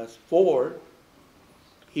Jesus, for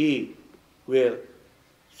He will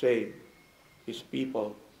save His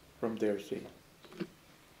people from their sin.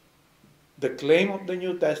 The claim of the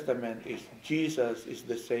New Testament is Jesus is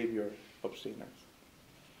the Savior of sinners.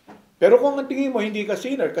 Pero kung ang tingin mo hindi ka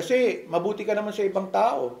sinner, kasi mabuti ka naman sa ibang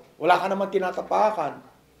tao, wala ka naman tinatapakan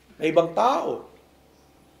na ibang tao,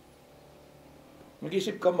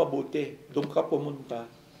 mag-isip ka mabuti, doon ka pumunta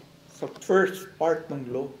sa first part ng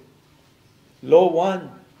law. Law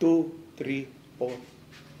 1, 2, 3, 4.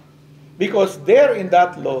 Because there in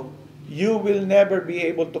that law, you will never be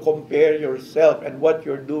able to compare yourself and what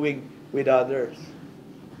you're doing with others.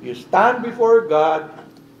 You stand before God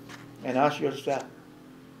and ask yourself,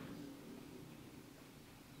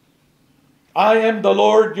 I am the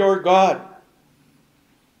Lord your God.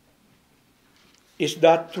 Is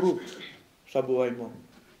that true sa buhay mo?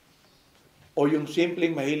 O yung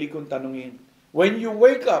simpleng mahilig kong tanungin, when you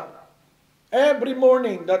wake up, every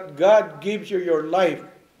morning that God gives you your life,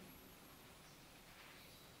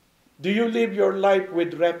 do you live your life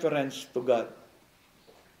with reference to God?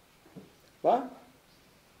 Ba?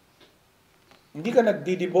 Hindi ka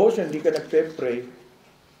nagdi-devotion, hindi ka nagpe-pray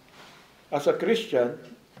as a Christian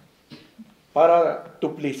para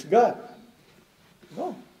to please God.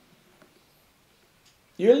 No.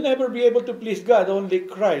 You'll never be able to please God. Only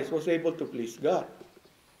Christ was able to please God.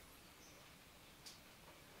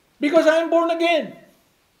 Because I'm born again.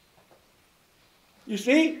 You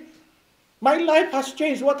see, my life has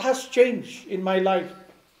changed. What has changed in my life?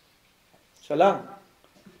 Isa lang.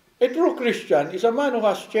 A true Christian is a man who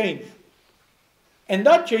has changed. And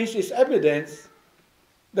that change is evidence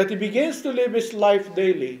that he begins to live his life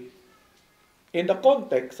daily in the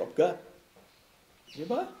context of God. Di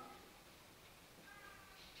ba?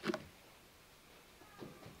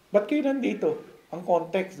 Ba't kayo nandito? Ang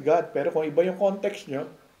context, God. Pero kung iba yung context nyo,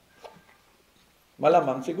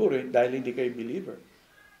 malamang siguro dahil hindi kayo believer.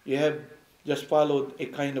 You have just followed a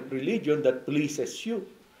kind of religion that pleases you.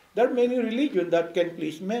 There are many religions that can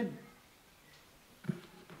please men.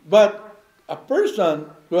 But a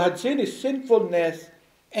person who had seen his sinfulness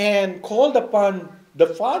and called upon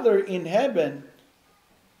the Father in heaven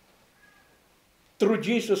through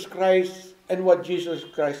Jesus Christ and what Jesus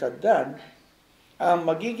Christ had done, ang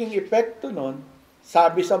magiging epekto nun,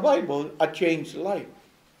 sabi sa Bible, a changed life.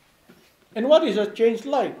 And what is a changed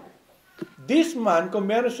life? This man, kung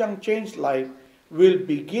meron siyang changed life, will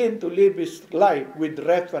begin to live his life with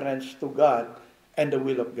reference to God and the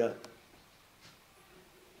will of God.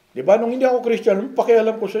 Diba? Nung hindi ako Christian,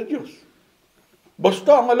 pakialam ko sa Diyos.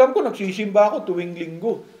 Basta, ang alam ko, nagsisimba ako tuwing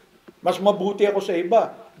linggo. Mas mabuti ako sa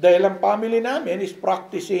iba. Dahil ang family namin is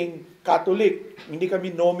practicing Catholic. Hindi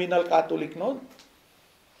kami nominal Catholic noon.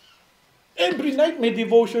 Every night may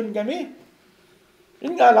devotion kami.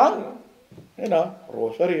 Yun nga lang.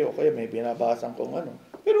 Rosary o kaya may binabasan kong ano.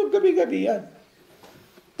 Pero gabi-gabi yan.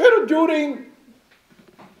 Pero during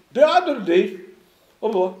the other days,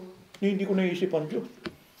 hindi ko naisip ang Diyos.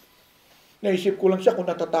 Naisip ko lang siya kung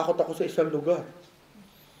natatakot ako sa isang lugar.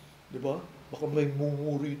 Diba? Baka may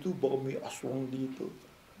mungo rito, baka may aswang dito.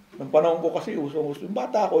 Nang panahon ko kasi, usong-uso. Yung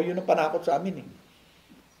bata ako, yun ang panakot sa amin eh.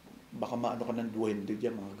 Baka maano ka ng duwende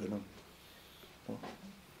dyan, mga ganun.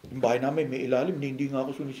 Yung bahay namin, may ilalim, hindi nga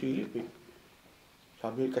ako sunisilip eh.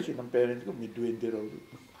 Sabi kasi ng parents ko, may duwende raw.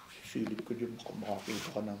 Sisilip ko dyan, baka makakita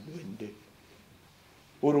ka ng duwende.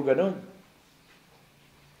 Puro ganun.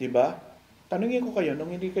 Diba? Tanungin ko kayo,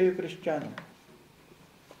 nung hindi kayo Kristiyano,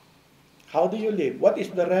 how do you live? What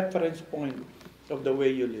is the reference point of the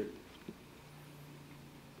way you live?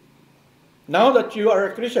 Now that you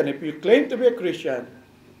are a Christian, if you claim to be a Christian,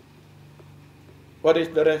 what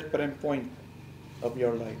is the reference point of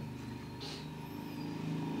your life?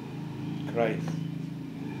 Christ,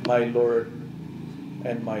 my Lord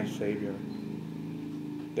and my Savior.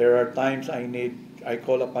 There are times I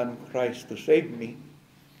call upon Christ to save me.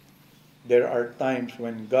 There are times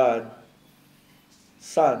when God,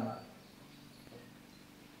 Son,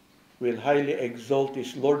 will highly exalt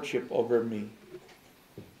His Lordship over me.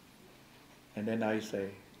 And then I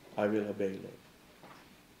say, I will obey, Lord.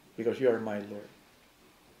 Because you are my Lord.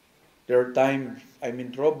 There are times I'm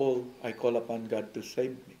in trouble, I call upon God to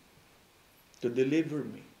save me, to deliver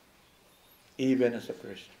me, even as a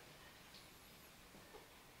Christian.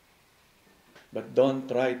 But don't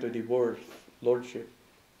try to divorce Lordship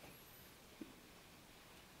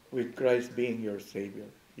with Christ being your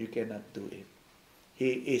Savior. You cannot do it.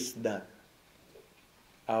 He is that,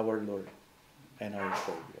 our Lord and our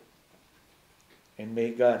Savior. And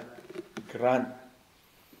may God grant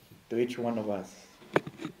to each one of us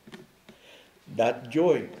that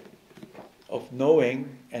joy of knowing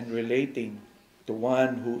and relating to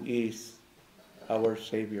one who is our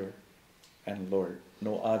Savior and Lord,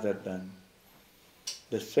 no other than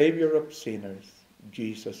the Savior of sinners,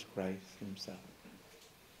 Jesus Christ Himself.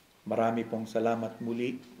 Marami pong salamat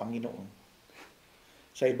muli, Panginoon,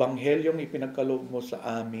 sa Ebanghelyong ipinagkaloob mo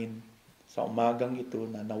sa amin sa umagang ito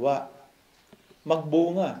na nawa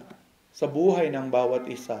magbunga sa buhay ng bawat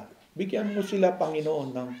isa. Bigyan mo sila,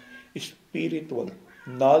 Panginoon, ng spiritual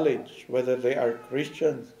knowledge, whether they are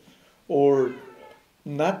Christians or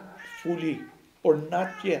not fully or not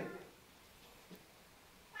yet.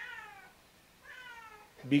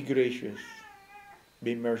 Be gracious.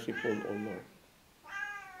 Be merciful, O Lord.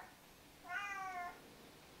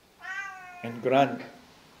 And grant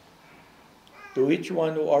to each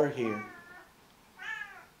one who are here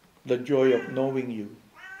the joy of knowing you,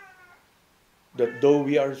 that though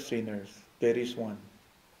we are sinners, there is one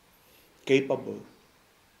capable,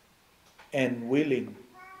 and willing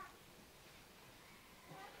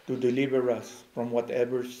to deliver us from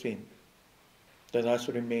whatever sin that has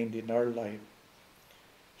remained in our life,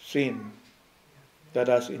 sin that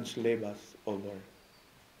has enslaved us, O Lord.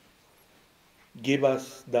 Give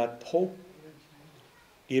us that hope.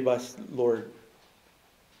 Give us, Lord,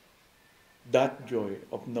 that joy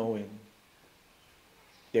of knowing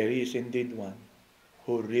there is indeed one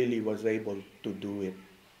who really was able to do it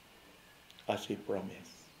as he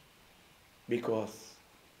promised, because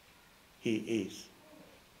he is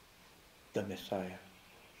the Messiah.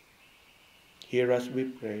 Hear us, we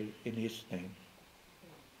pray, in his name.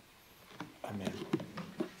 Amen.